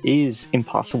parts that is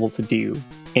impossible to do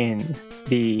in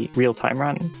the real-time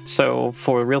run. So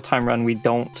for a real-time run, we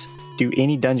don't do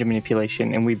any dungeon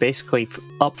manipulation, and we basically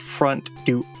up front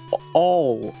do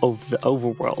all of the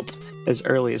overworld as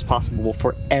early as possible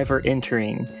before ever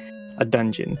entering a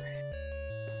dungeon.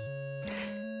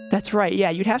 That's right, yeah,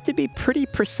 you'd have to be pretty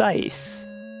precise.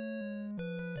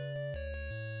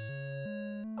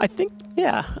 I think,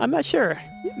 yeah, I'm not sure.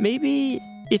 Maybe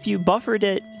if you buffered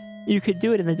it, you could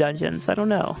do it in the dungeons. I don't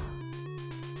know.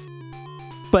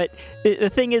 But the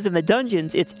thing is, in the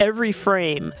dungeons, it's every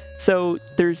frame. So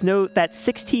there's that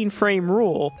 16 frame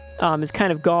rule is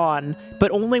kind of gone, but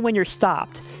only when you're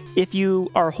stopped. If you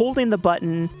are holding the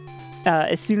button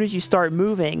as soon as you start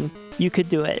moving, you could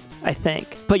do it, I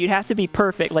think. But you'd have to be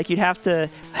perfect. Like, you'd have to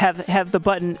have the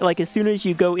button, like, as soon as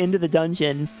you go into the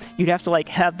dungeon, you'd have to, like,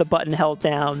 have the button held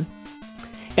down.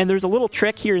 And there's a little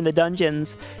trick here in the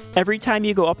dungeons. Every time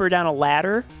you go up or down a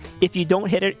ladder, if you don't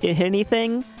hit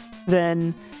anything,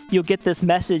 then you'll get this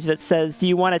message that says, do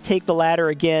you want to take the ladder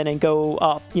again and go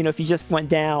up, you know, if you just went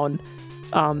down.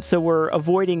 So we're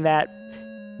avoiding that.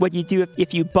 What you do,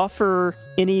 if you buffer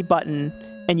any button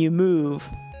and you move,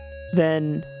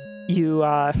 then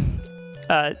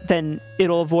then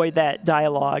it'll avoid that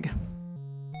dialogue.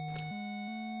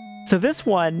 So this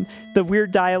one, the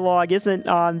weird dialogue isn't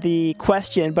on the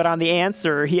question, but on the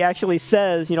answer. He actually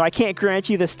says, you know, I can't grant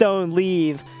you the stone,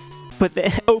 leave, but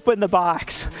open the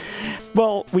box.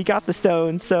 Well, we got the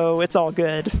stone, so it's all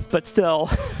good, but still.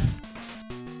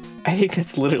 I think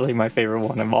that's literally my favorite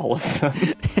one of all of them.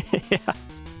 Yeah.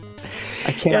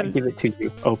 I cannot give it to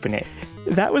you. Open it.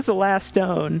 That was the last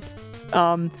stone.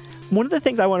 One of the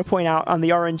things I want to point out on the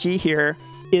RNG here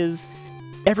is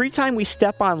every time we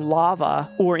step on lava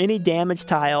or any damage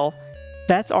tile,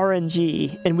 that's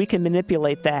RNG, and we can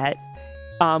manipulate that,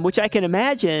 which I can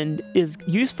imagine is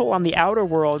useful on the outer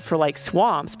world for like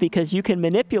swamps, because you can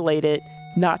manipulate it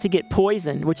not to get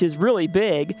poisoned, which is really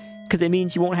big, because it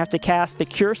means you won't have to cast the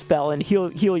cure spell and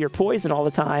heal your poison all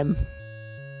the time.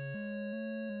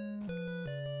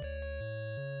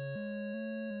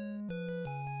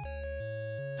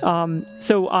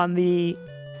 So on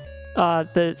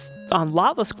on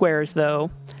lava squares though,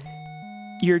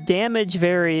 your damage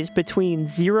varies between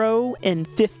 0 and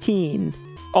 15.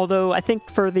 Although I think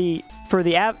for you,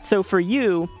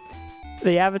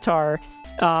 the avatar,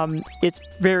 it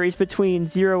varies between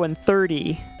 0 and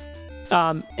 30.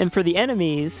 And for the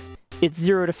enemies, it's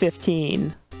 0 to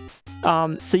 15.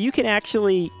 So you can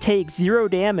actually take 0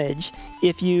 damage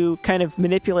if you kind of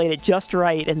manipulate it just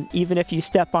right, and even if you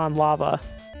step on lava.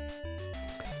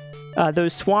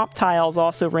 Those swamp tiles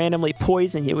also randomly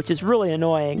poison you, which is really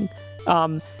annoying.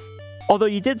 Although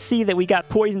you did see that we got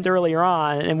poisoned earlier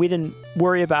on, and we didn't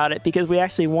worry about it because we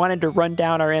actually wanted to run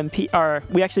down our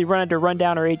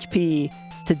HP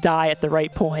to die at the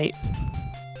right point.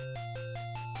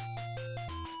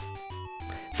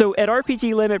 So at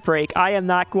RPG Limit Break, I am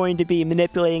not going to be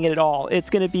manipulating it at all. It's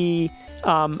going to be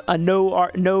a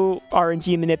no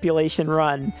RNG manipulation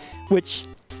run, which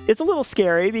is a little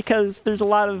scary because there's a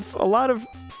lot of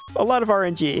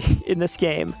RNG in this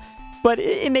game, but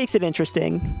it makes it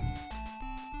interesting.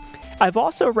 I've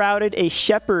also routed a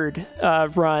Shepherd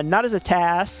run, not as a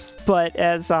TAS, but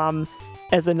as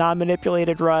a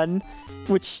non-manipulated run,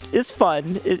 which is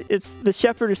fun. The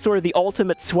Shepherd is sort of the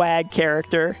ultimate swag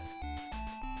character.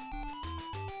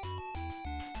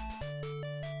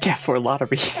 Yeah, for a lot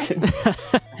of reasons.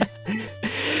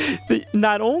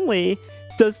 Not only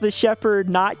does the Shepherd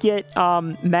not get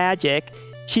magic,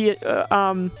 she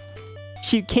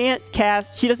can't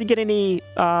cast. She doesn't get any.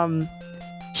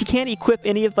 She can't equip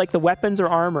any of like the weapons or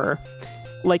armor.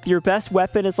 Like your best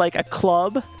weapon is like a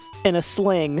club and a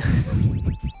sling.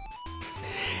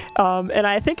 And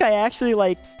I think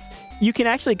you can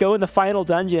actually go in the final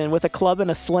dungeon with a club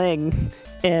and a sling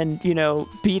and,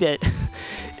 beat it.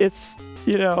 It's,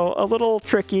 a little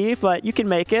tricky, but you can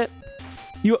make it.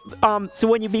 So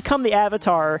when you become the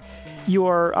avatar,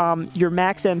 your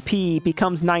max MP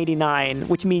becomes 99,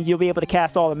 which means you'll be able to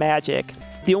cast all the magic.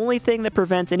 The only thing that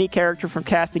prevents any character from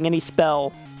casting any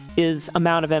spell is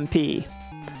amount of MP.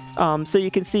 So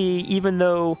you can see, even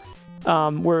though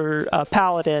we're a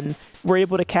paladin, we're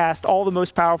able to cast all the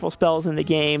most powerful spells in the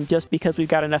game just because we've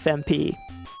got enough MP.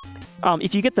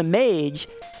 If you get the mage,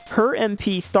 her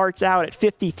MP starts out at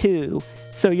 52,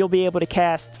 so you'll be able to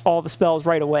cast all the spells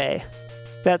right away.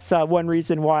 That's one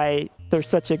reason why they're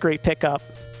such a great pickup.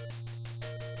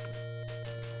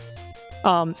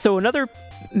 So another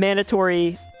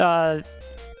mandatory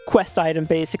quest item,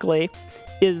 basically,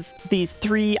 is these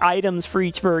 3 items for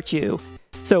each virtue.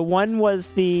 So one was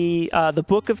the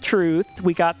Book of Truth.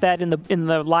 We got that in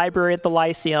the library at the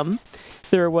Lyceum.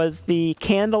 There was the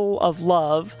Candle of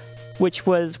Love, which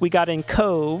we got in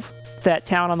Cove, that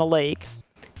town on the lake.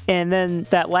 And then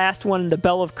that last one, the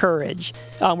Bell of Courage.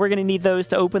 We're going to need those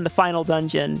to open the final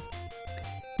dungeon.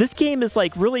 This game is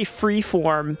like really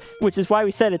freeform, which is why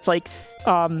we said it's like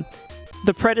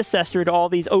the predecessor to all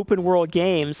these open world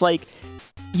games. Like,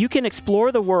 you can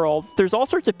explore the world. There's all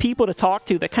sorts of people to talk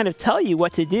to that kind of tell you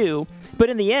what to do. But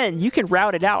in the end, you can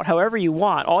route it out however you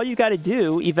want. All you got to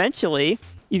do, eventually,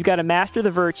 you've got to master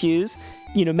the virtues,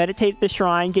 meditate at the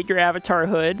shrine, get your avatar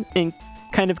hood, and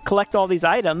kind of collect all these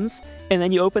items, and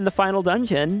then you open the final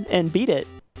dungeon and beat it.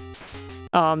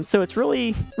 So it's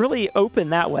really, really open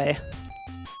that way.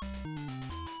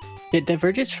 It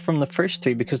diverges from the first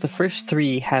 3 because the first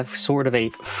 3 have sort of a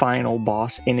final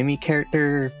boss enemy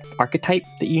character archetype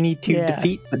that you need to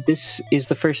defeat, but this is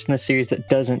the first in the series that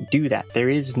doesn't do that. There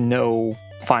is no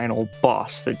final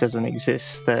boss. That doesn't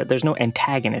exist. There's no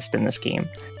antagonist in this game.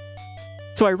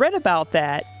 So I read about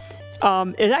that.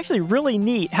 It's actually really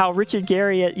neat how Richard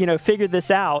Garriott, figured this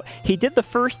out. He did the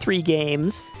first 3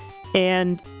 games,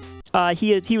 and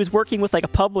he was working with like a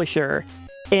publisher.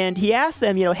 And he asked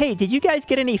them, hey, did you guys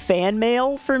get any fan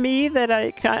mail for me that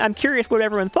I'm curious what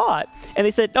everyone thought? And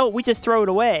they said, oh, we just throw it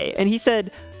away. And he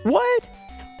said, what?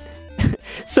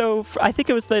 So I think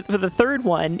it was for the third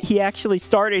one, he actually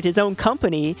started his own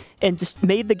company and just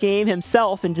made the game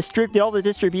himself and did all the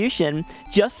distribution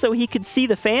just so he could see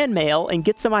the fan mail and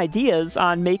get some ideas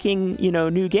on making,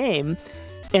 new game.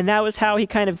 And that was how he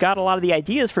kind of got a lot of the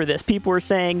ideas for this. People were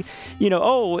saying, you know,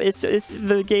 oh, it's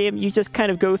the game you just kind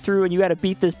of go through and you got to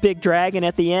beat this big dragon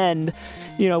at the end,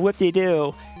 you know,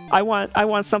 whoop-de-doo. I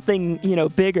want something, you know,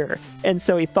 bigger. And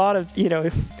so he thought of, you know,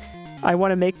 I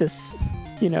want to make this,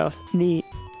 you know, neat.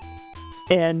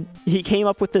 And he came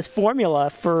up with this formula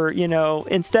for, you know,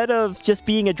 instead of just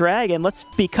being a dragon, let's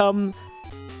become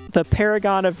the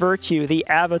paragon of virtue, the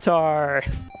avatar.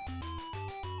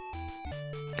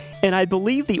 And I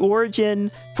believe the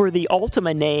origin for the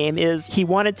Ultima name is he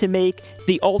wanted to make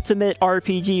the ultimate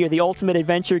RPG or the ultimate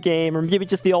adventure game, or maybe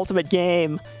just the ultimate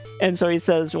game. And so he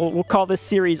says, well, we'll call this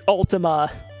series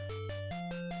Ultima.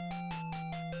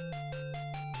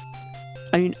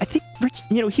 I mean, I think Rich,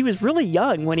 you know, he was really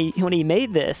young when he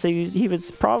made this. He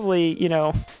was probably, you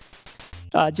know,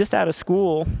 just out of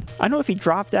school. I don't know if he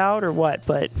dropped out or what,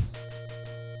 but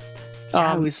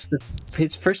yeah, it was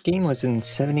his first game was in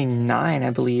 '79, I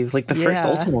believe. Like the first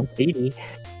Ultima was '80.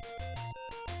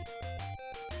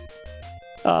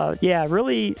 Yeah,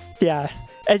 really, yeah.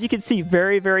 As you can see,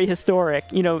 very, very historic.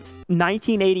 You know,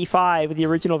 1985, the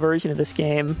original version of this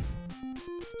game.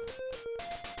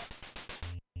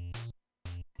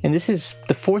 And this is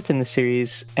the fourth in the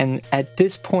series, and at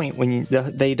this point, when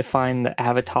they define the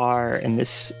avatar and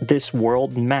this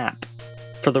world map,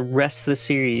 for the rest of the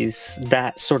series,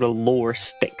 that sort of lore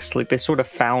sticks. Like they sort of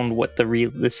found what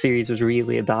the series was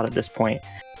really about at this point.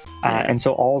 And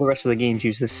so all the rest of the games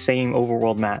use the same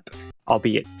overworld map,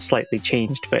 albeit slightly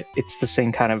changed, but it's the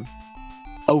same kind of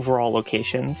overall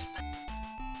locations.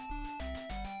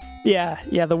 Yeah,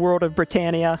 the world of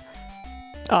Britannia.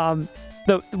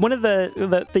 One of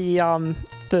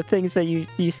the things that you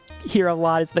hear a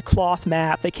lot is the cloth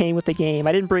map that came with the game.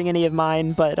 I didn't bring any of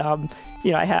mine, but you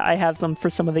know, I have them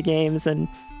for some of the games, and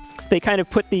they kind of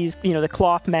put these, you know, the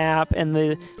cloth map and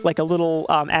the like a little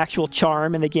actual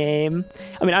charm in the game.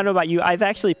 I mean, I don't know about you, I've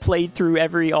actually played through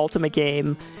every Ultima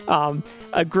game.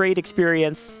 A great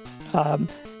experience.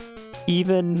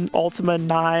 Even Ultima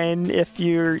 9, if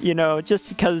you're, you know, just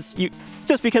because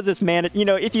it's you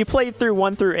know, if you played through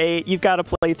 1 through 8, you've got to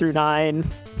play through 9.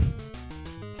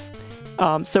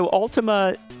 So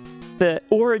Ultima, the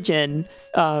origin,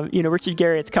 you know, Richard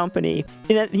Garriott's company,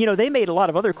 and then, you know, they made a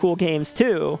lot of other cool games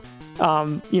too.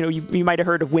 You know, you might have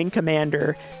heard of Wing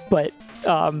Commander, but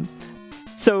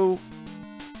so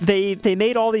they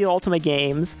made all the Ultima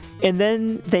games, and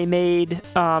then they made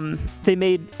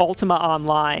Ultima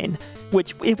Online,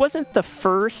 which it wasn't the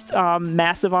first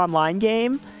massive online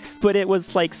game, but it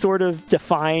was like sort of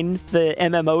defined the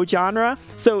MMO genre.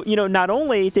 So, you know, not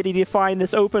only did he define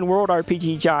this open world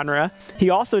RPG genre,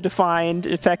 he also defined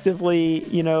effectively,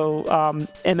 you know,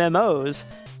 MMOs.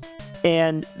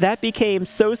 And that became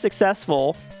so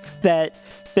successful that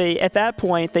at that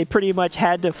point, they pretty much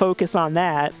had to focus on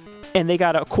that. And they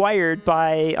got acquired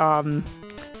by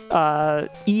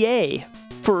EA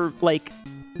for like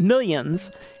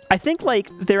millions. I think like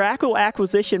their actual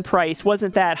acquisition price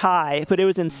wasn't that high, but it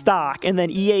was in stock, and then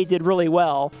EA did really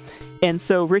well. And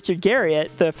so Richard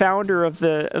Garriott, the founder of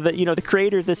the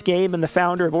creator of this game and the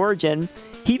founder of Origin,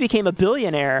 he became a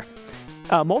billionaire,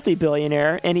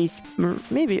 multi-billionaire, and he's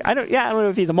maybe I don't know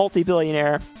if he's a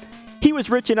multi-billionaire. He was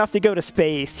rich enough to go to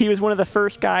space. He was one of the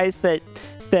first guys that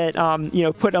you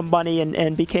know, put up money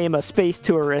and became a space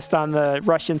tourist on the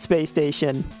Russian space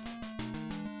station.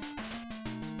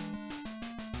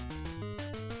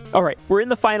 All right, we're in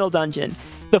the final dungeon.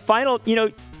 The final, you know,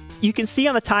 you can see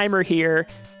on the timer here,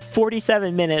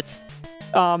 47 minutes.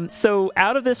 So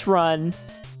out of this run,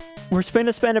 we're going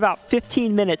to spend about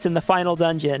 15 minutes in the final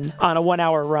dungeon on a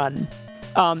 1-hour run.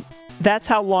 That's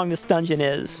how long this dungeon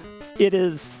is. It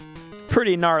is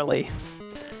pretty gnarly.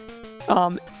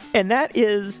 And that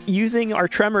is using our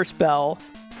tremor spell.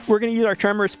 We're going to use our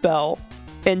tremor spell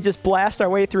and just blast our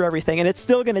way through everything. And it's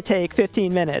still going to take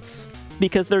 15 minutes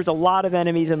because there's a lot of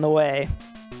enemies in the way.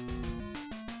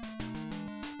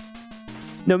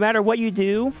 No matter what you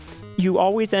do, you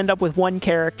always end up with one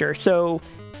character. So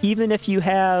even if you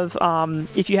have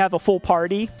a full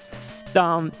party,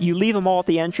 you leave them all at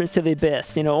the entrance to the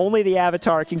abyss. You know, only the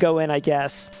avatar can go in, I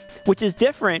guess. Which is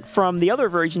different from the other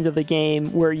versions of the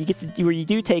game where you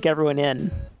do take everyone in.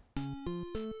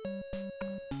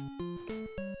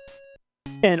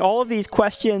 And all of these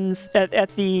questions in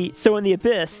the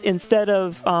abyss, instead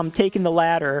of taking the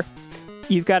ladder,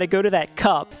 you've got to go to that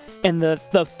cup, and the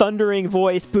thundering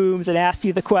voice booms and asks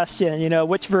you the question, you know,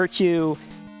 which virtue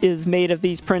is made of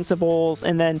these principles,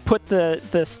 and then put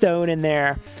the stone in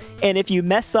there. And if you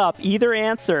mess up either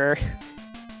answer,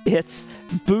 it's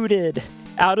booted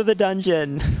out of the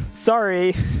dungeon.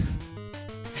 Sorry.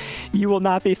 You will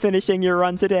not be finishing your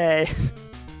run today.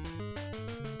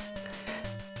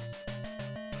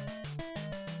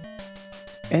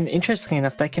 And interestingly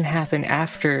enough, that can happen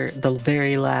after the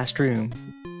very last room.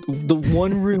 The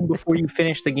one room before you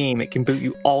finish the game, it can boot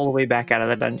you all the way back out of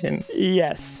the dungeon.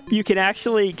 Yes, you can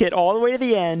actually get all the way to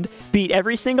the end, beat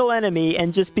every single enemy,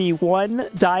 and just be one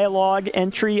dialogue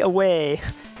entry away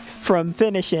from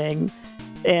finishing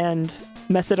and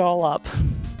mess it all up.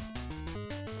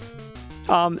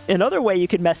 Another way you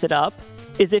could mess it up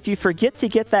is if you forget to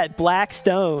get that black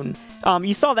stone.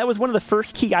 You saw that was one of the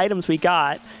first key items we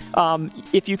got.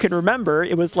 If you can remember,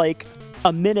 it was like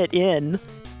a minute in.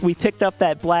 We picked up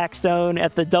that black stone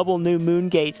at the double new moon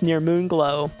gates near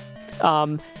Moonglow.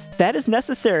 That is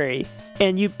necessary,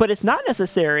 but it's not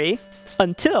necessary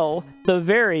until the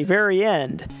very, very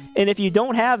end. And if you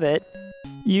don't have it,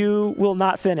 you will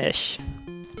not finish.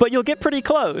 But you'll get pretty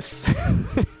close.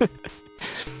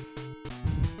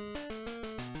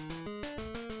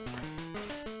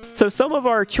 So some of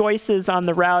our choices on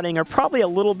the routing are probably a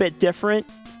little bit different,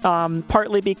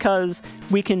 partly because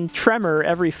we can tremor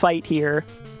every fight here.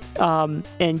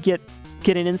 And get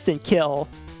an instant kill.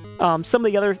 Some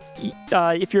of the other,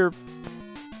 if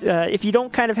you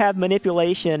don't kind of have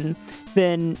manipulation,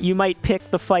 then you might pick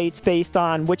the fights based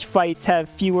on which fights have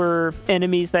fewer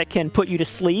enemies that can put you to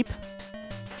sleep.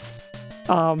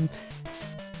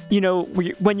 You know,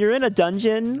 when you're in a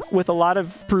dungeon with a lot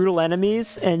of brutal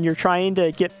enemies and you're trying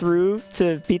to get through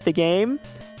to beat the game,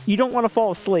 you don't want to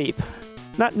fall asleep.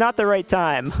 Not the right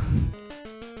time.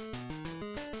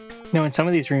 No, and some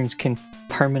of these rooms can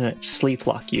permanent sleep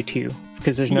lock you too,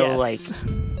 because there's no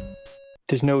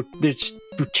there's no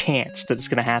chance that it's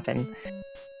going to happen.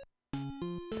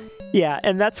 Yeah,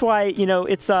 and that's why, you know,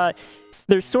 it's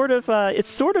sort of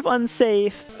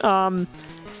unsafe.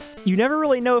 You never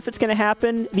really know if it's going to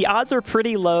happen. The odds are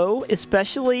pretty low,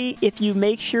 especially if you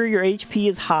make sure your HP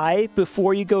is high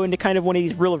before you go into kind of one of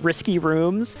these real risky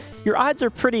rooms. Your odds are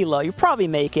pretty low. You probably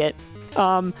make it.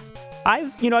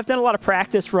 I've done a lot of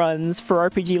practice runs for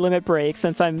RPG Limit Break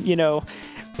since I'm,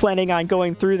 planning on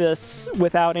going through this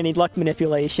without any luck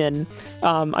manipulation.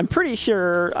 I'm pretty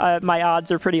sure my odds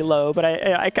are pretty low, but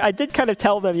I did kind of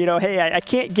tell them, hey, I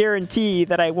can't guarantee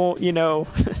that I won't,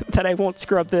 that I won't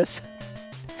scrub this.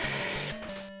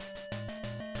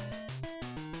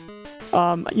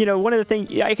 One of the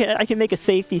things, I can make a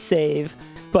safety save,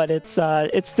 but it's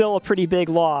still a pretty big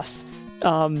loss.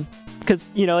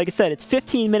 Because, like I said, it's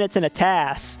 15 minutes in a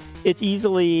TAS. It's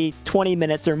easily 20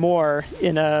 minutes or more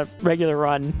in a regular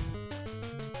run.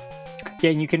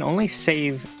 Yeah, and you can only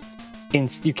save...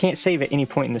 You can't save at any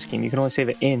point in this game. You can only save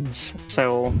at ends.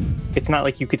 So it's not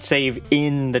like you could save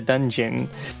in the dungeon.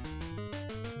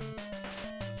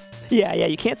 Yeah,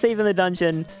 you can't save in the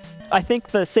dungeon. I think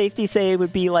the safety save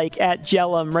would be like at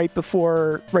Jellum right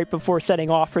before setting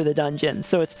off for the dungeon.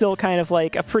 So it's still kind of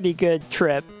like a pretty good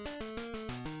trip.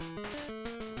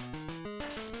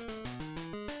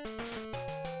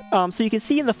 So you can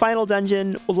see in the final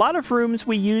dungeon, a lot of rooms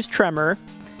we use Tremor,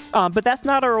 but that's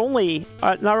not our only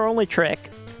trick.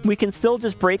 We can still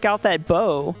just break out that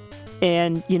bow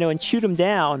and and shoot them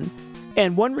down.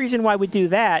 And one reason why we do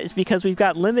that is because we've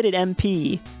got limited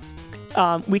MP.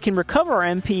 We can recover our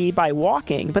MP by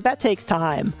walking, but that takes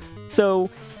time. So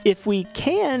if we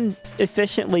can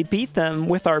efficiently beat them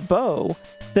with our bow,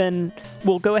 then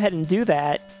we'll go ahead and do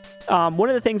that. One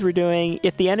of the things we're doing,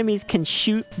 if the enemies can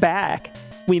shoot back,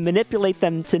 we manipulate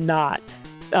them to not.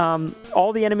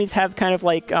 All the enemies have kind of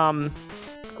like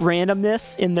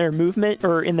randomness in their movement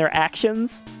or in their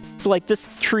actions. So like this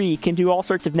tree can do all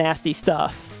sorts of nasty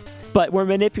stuff, but we're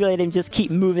manipulating just keep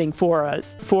moving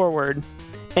forward.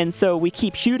 And so we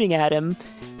keep shooting at him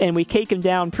and we take him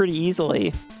down pretty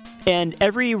easily. And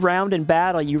every round in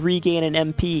battle, you regain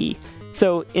an MP.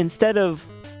 So instead of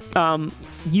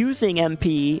using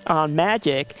MP on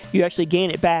magic, you actually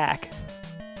gain it back.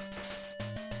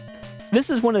 This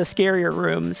is one of the scarier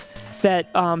rooms.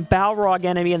 That Balrog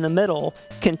enemy in the middle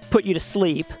can put you to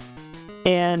sleep.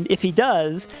 And if he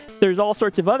does, there's all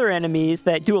sorts of other enemies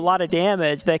that do a lot of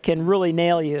damage that can really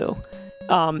nail you.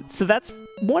 So that's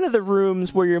one of the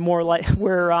rooms where you're more like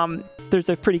where there's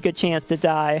a pretty good chance to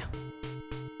die.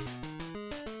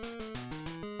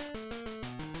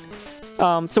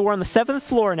 So we're on the 7th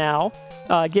floor now,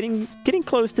 getting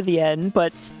close to the end.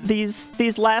 But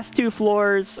these last 2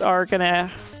 floors are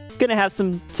gonna have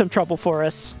some trouble for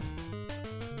us.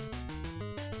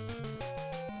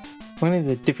 One of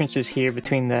the differences here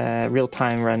between the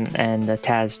real-time run and the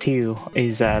TAS 2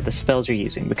 is the spells you're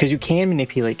using. Because you can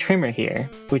manipulate Tremor here,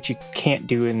 which you can't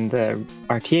do in the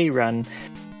RTA run,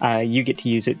 you get to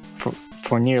use it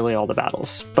for nearly all the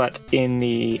battles. But in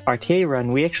the RTA run,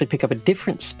 we actually pick up a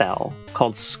different spell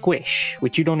called Squish,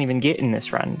 which you don't even get in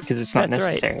this run because it's not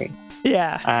necessary.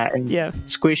 Yeah. And Yeah.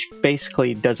 Squish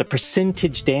basically does a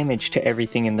percentage damage to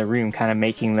everything in the room, kind of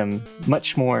making them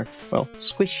much more, well,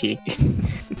 squishy.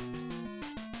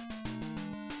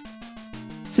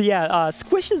 So yeah,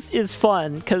 Squish is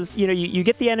fun because you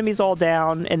get the enemies all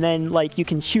down and then like you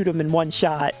can shoot them in one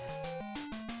shot.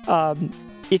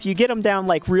 If you get them down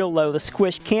like real low, the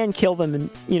Squish can kill them, and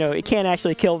it can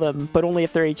actually kill them, but only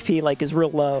if their HP like is real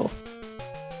low.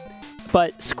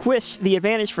 But Squish, the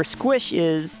advantage for Squish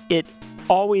is it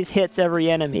always hits every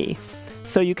enemy.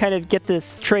 So you kind of get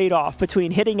this trade-off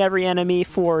between hitting every enemy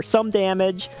for some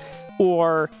damage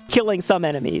or killing some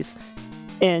enemies.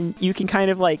 And you can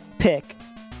kind of like pick.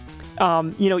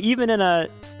 Even in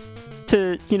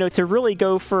to really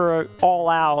go for all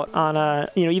out on a,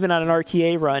 even on an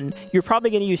RTA run, you're probably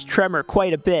going to use Tremor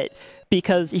quite a bit,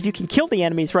 because if you can kill the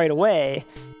enemies right away,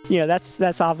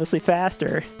 that's obviously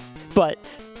faster. But,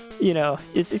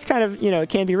 it's kind of, it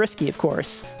can be risky, of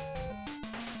course.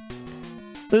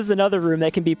 This is another room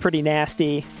that can be pretty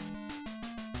nasty.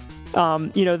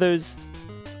 Those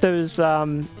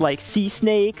like sea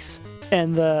snakes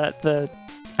and the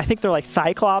I think they're like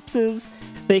cyclopses.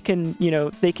 They can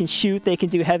shoot, they can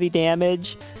do heavy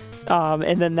damage.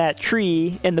 And then that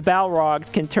tree and the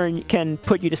Balrogs can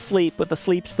put you to sleep with a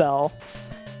sleep spell.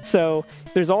 So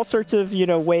there's all sorts of,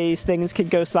 ways things can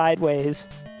go sideways.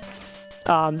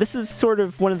 This is sort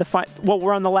of one of the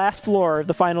we're on the last floor of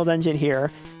the final dungeon here.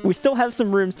 We still have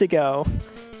some rooms to go.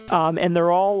 And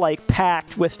they're all like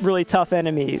packed with really tough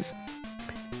enemies.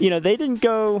 They didn't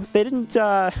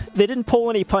pull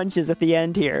any punches at the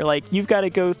end here. Like, you've got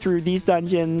to go through these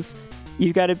dungeons.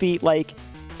 You've got to beat like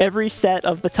every set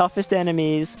of the toughest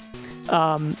enemies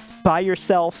by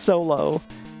yourself solo.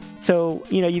 So,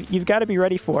 you've got to be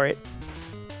ready for it.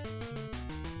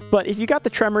 But if you got the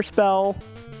Tremor spell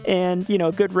and,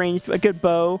 a good range, a good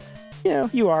bow,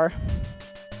 you are.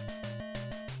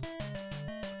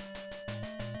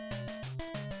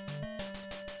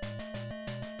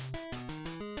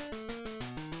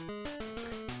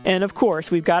 And of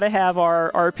course, we've got to have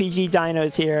our RPG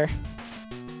dinos here.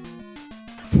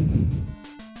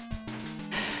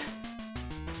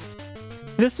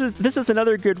 This is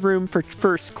another good room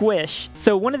for Squish.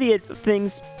 So one of the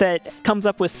things that comes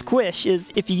up with Squish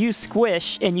is if you use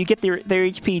Squish and you get their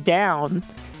HP down,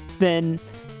 then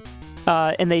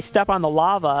and they step on the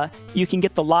lava, you can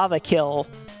get the lava kill.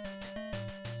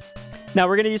 Now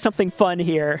we're gonna do something fun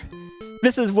here.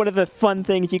 This is one of the fun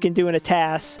things you can do in a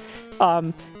TAS.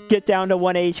 Get down to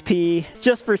 1 HP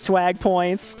just for swag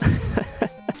points.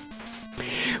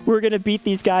 We're going to beat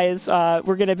these guys.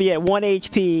 We're going to be at 1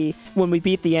 HP when we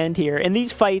beat the end here. And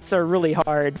these fights are really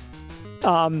hard.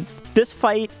 This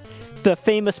fight, the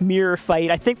famous mirror fight,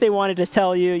 I think they wanted to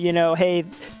tell you, hey,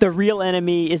 the real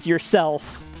enemy is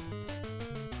yourself.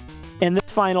 And this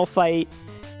final fight,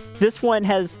 this one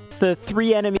has the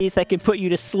 3 enemies that can put you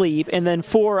to sleep, and then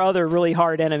 4 other really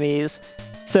hard enemies.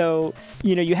 So,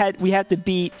 we have to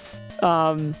beat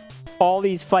all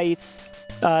these fights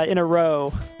in a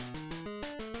row.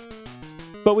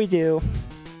 But we do.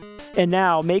 And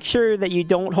now, make sure that you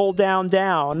don't hold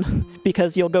down,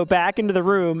 because you'll go back into the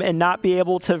room and not be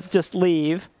able to just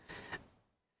leave.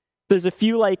 There's a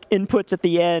few, like, inputs at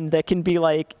the end that can be,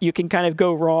 like, you can kind of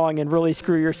go wrong and really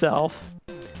screw yourself.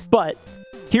 But,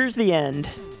 here's the end.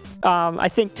 I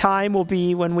think time will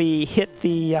be when we hit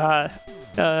the...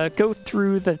 go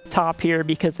through the top here,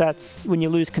 because that's when you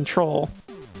lose control.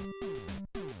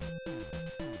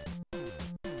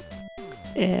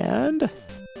 And...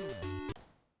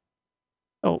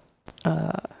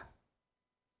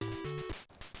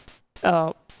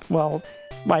 well,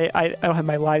 I don't have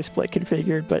my live split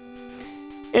configured, but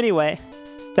anyway,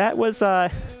 that was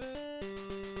that's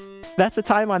the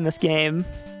time on this game.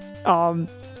 And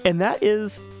that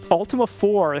is Ultima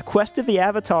IV, the Quest of the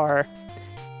Avatar.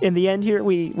 In the end here,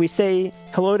 we say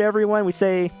hello to everyone. We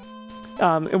say,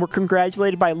 and we're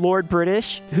congratulated by Lord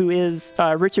British, who is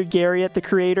Richard Garriott, the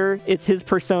creator. It's his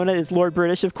persona is Lord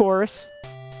British, of course.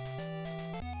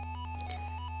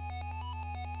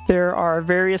 There are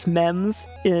various memes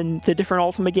in the different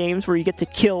Ultima games where you get to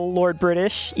kill Lord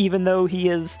British, even though he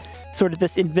is sort of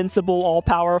this invincible,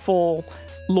 all-powerful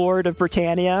Lord of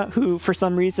Britannia, who for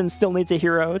some reason still needs a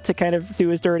hero to kind of do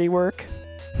his dirty work.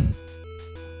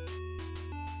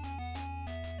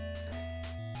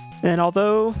 And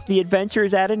although the adventure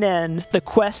is at an end, the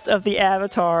quest of the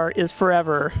Avatar is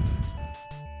forever.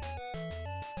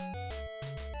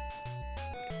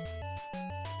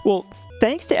 Well,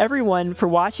 thanks to everyone for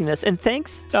watching this, and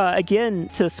thanks again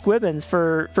to Squibbons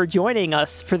for joining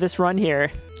us for this run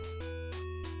here.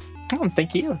 Oh,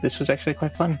 thank you. This was actually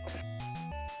quite fun.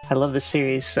 I love this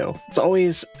series, so it's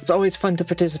always fun to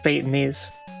participate in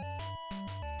these.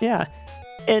 Yeah.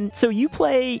 And so you've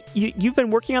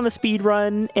been working on the speed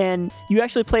run, and you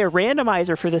actually play a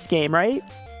randomizer for this game, right?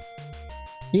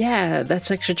 Yeah,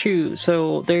 that's actually true.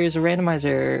 So there's a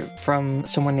randomizer from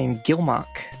someone named Gilmock,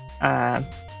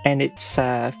 and it's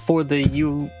for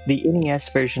the NES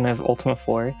version of Ultima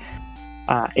IV.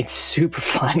 It's super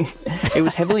fun. It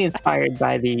was heavily inspired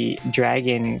by the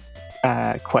Dragon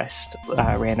Quest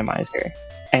randomizer,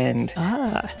 and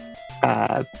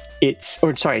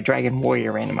Dragon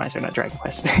Warrior randomizer, not Dragon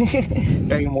Quest.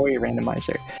 Dragon Warrior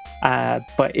randomizer.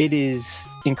 But it is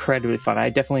incredibly fun. I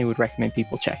definitely would recommend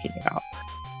people checking it out.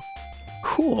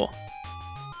 Cool.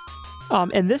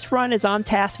 And this run is on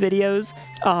TAS videos.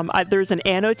 There's an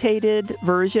annotated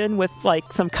version with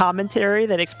like some commentary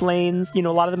that explains, a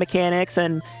lot of the mechanics,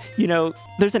 and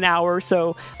there's an hour,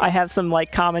 so I have some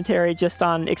like commentary just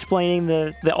on explaining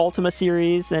the Ultima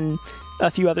series and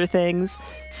a few other things.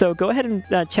 So go ahead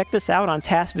and check this out on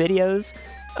TAS videos.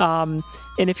 And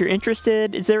if you're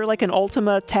interested, is there like an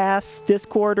Ultima TAS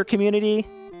Discord or community?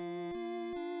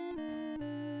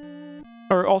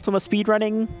 Or Ultima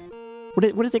speedrunning?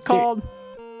 What is it called?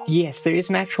 Yes, there is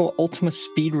an actual Ultima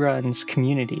Speedruns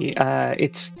community.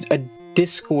 It's a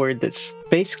Discord that's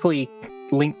basically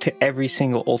linked to every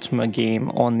single Ultima game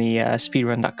on the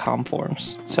speedrun.com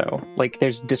forums. So, like,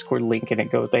 there's a Discord link, and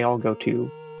they all go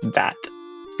to that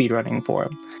speedrunning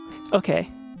forum. Okay,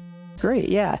 great.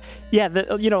 Yeah. A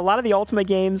lot of the Ultima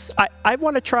games, I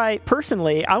want to try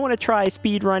personally. I want to try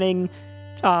speedrunning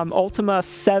Ultima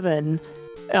 7.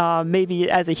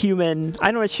 Maybe as a human.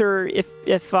 I'm not sure if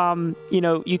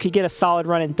you could get a solid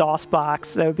run in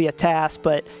DOSBox. That would be a task,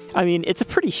 but I mean, it's a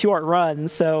pretty short run,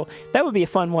 so that would be a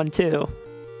fun one too.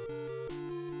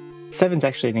 7's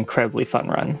actually an incredibly fun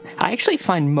run. I actually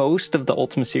find most of the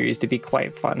Ultima series to be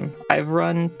quite fun. I've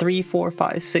run 3, 4,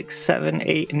 5, 6, 7,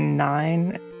 8, and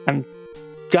 9. I've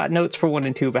got notes for 1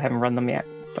 and 2, but I haven't run them yet.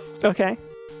 But okay.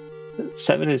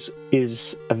 7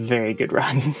 is a very good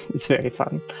run. It's very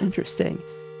fun. Interesting.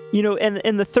 And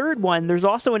in the third one, there's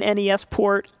also an NES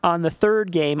port on the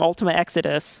third game, Ultima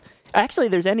Exodus. Actually,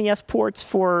 there's NES ports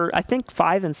for, I think,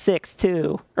 5 and 6,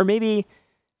 too. Or maybe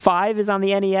 5 is on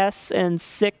the NES and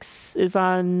 6 is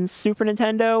on Super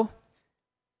Nintendo.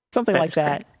 Something like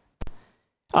that.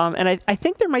 And I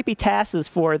think there might be TASs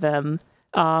for them.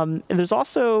 And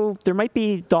there might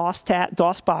be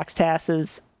DOSBox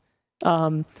TASs.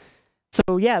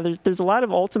 So yeah, there's a lot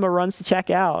of Ultima runs to check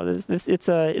out. It's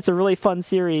a really fun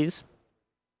series.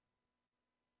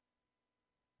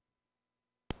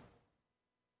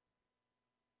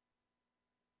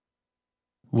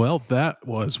 Well, that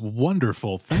was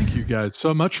wonderful. Thank you guys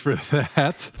so much for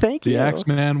that. Thank you.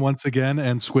 TheAxeMan once again,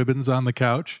 and Squibbons on the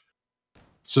couch.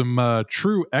 Some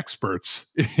true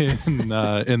experts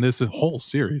in this whole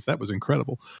series. That was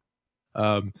incredible.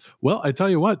 Well, I tell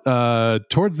you what,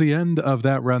 towards the end of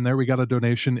that run there, we got a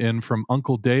donation in from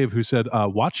Uncle Dave, who said,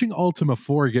 watching Ultima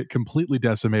IV get completely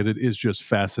decimated is just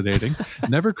fascinating.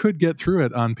 Never could get through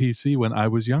it on PC when I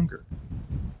was younger.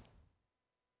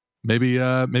 Maybe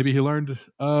he learned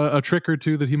a trick or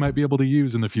two that he might be able to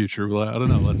use in the future. Well, I don't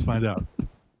know. Let's find out.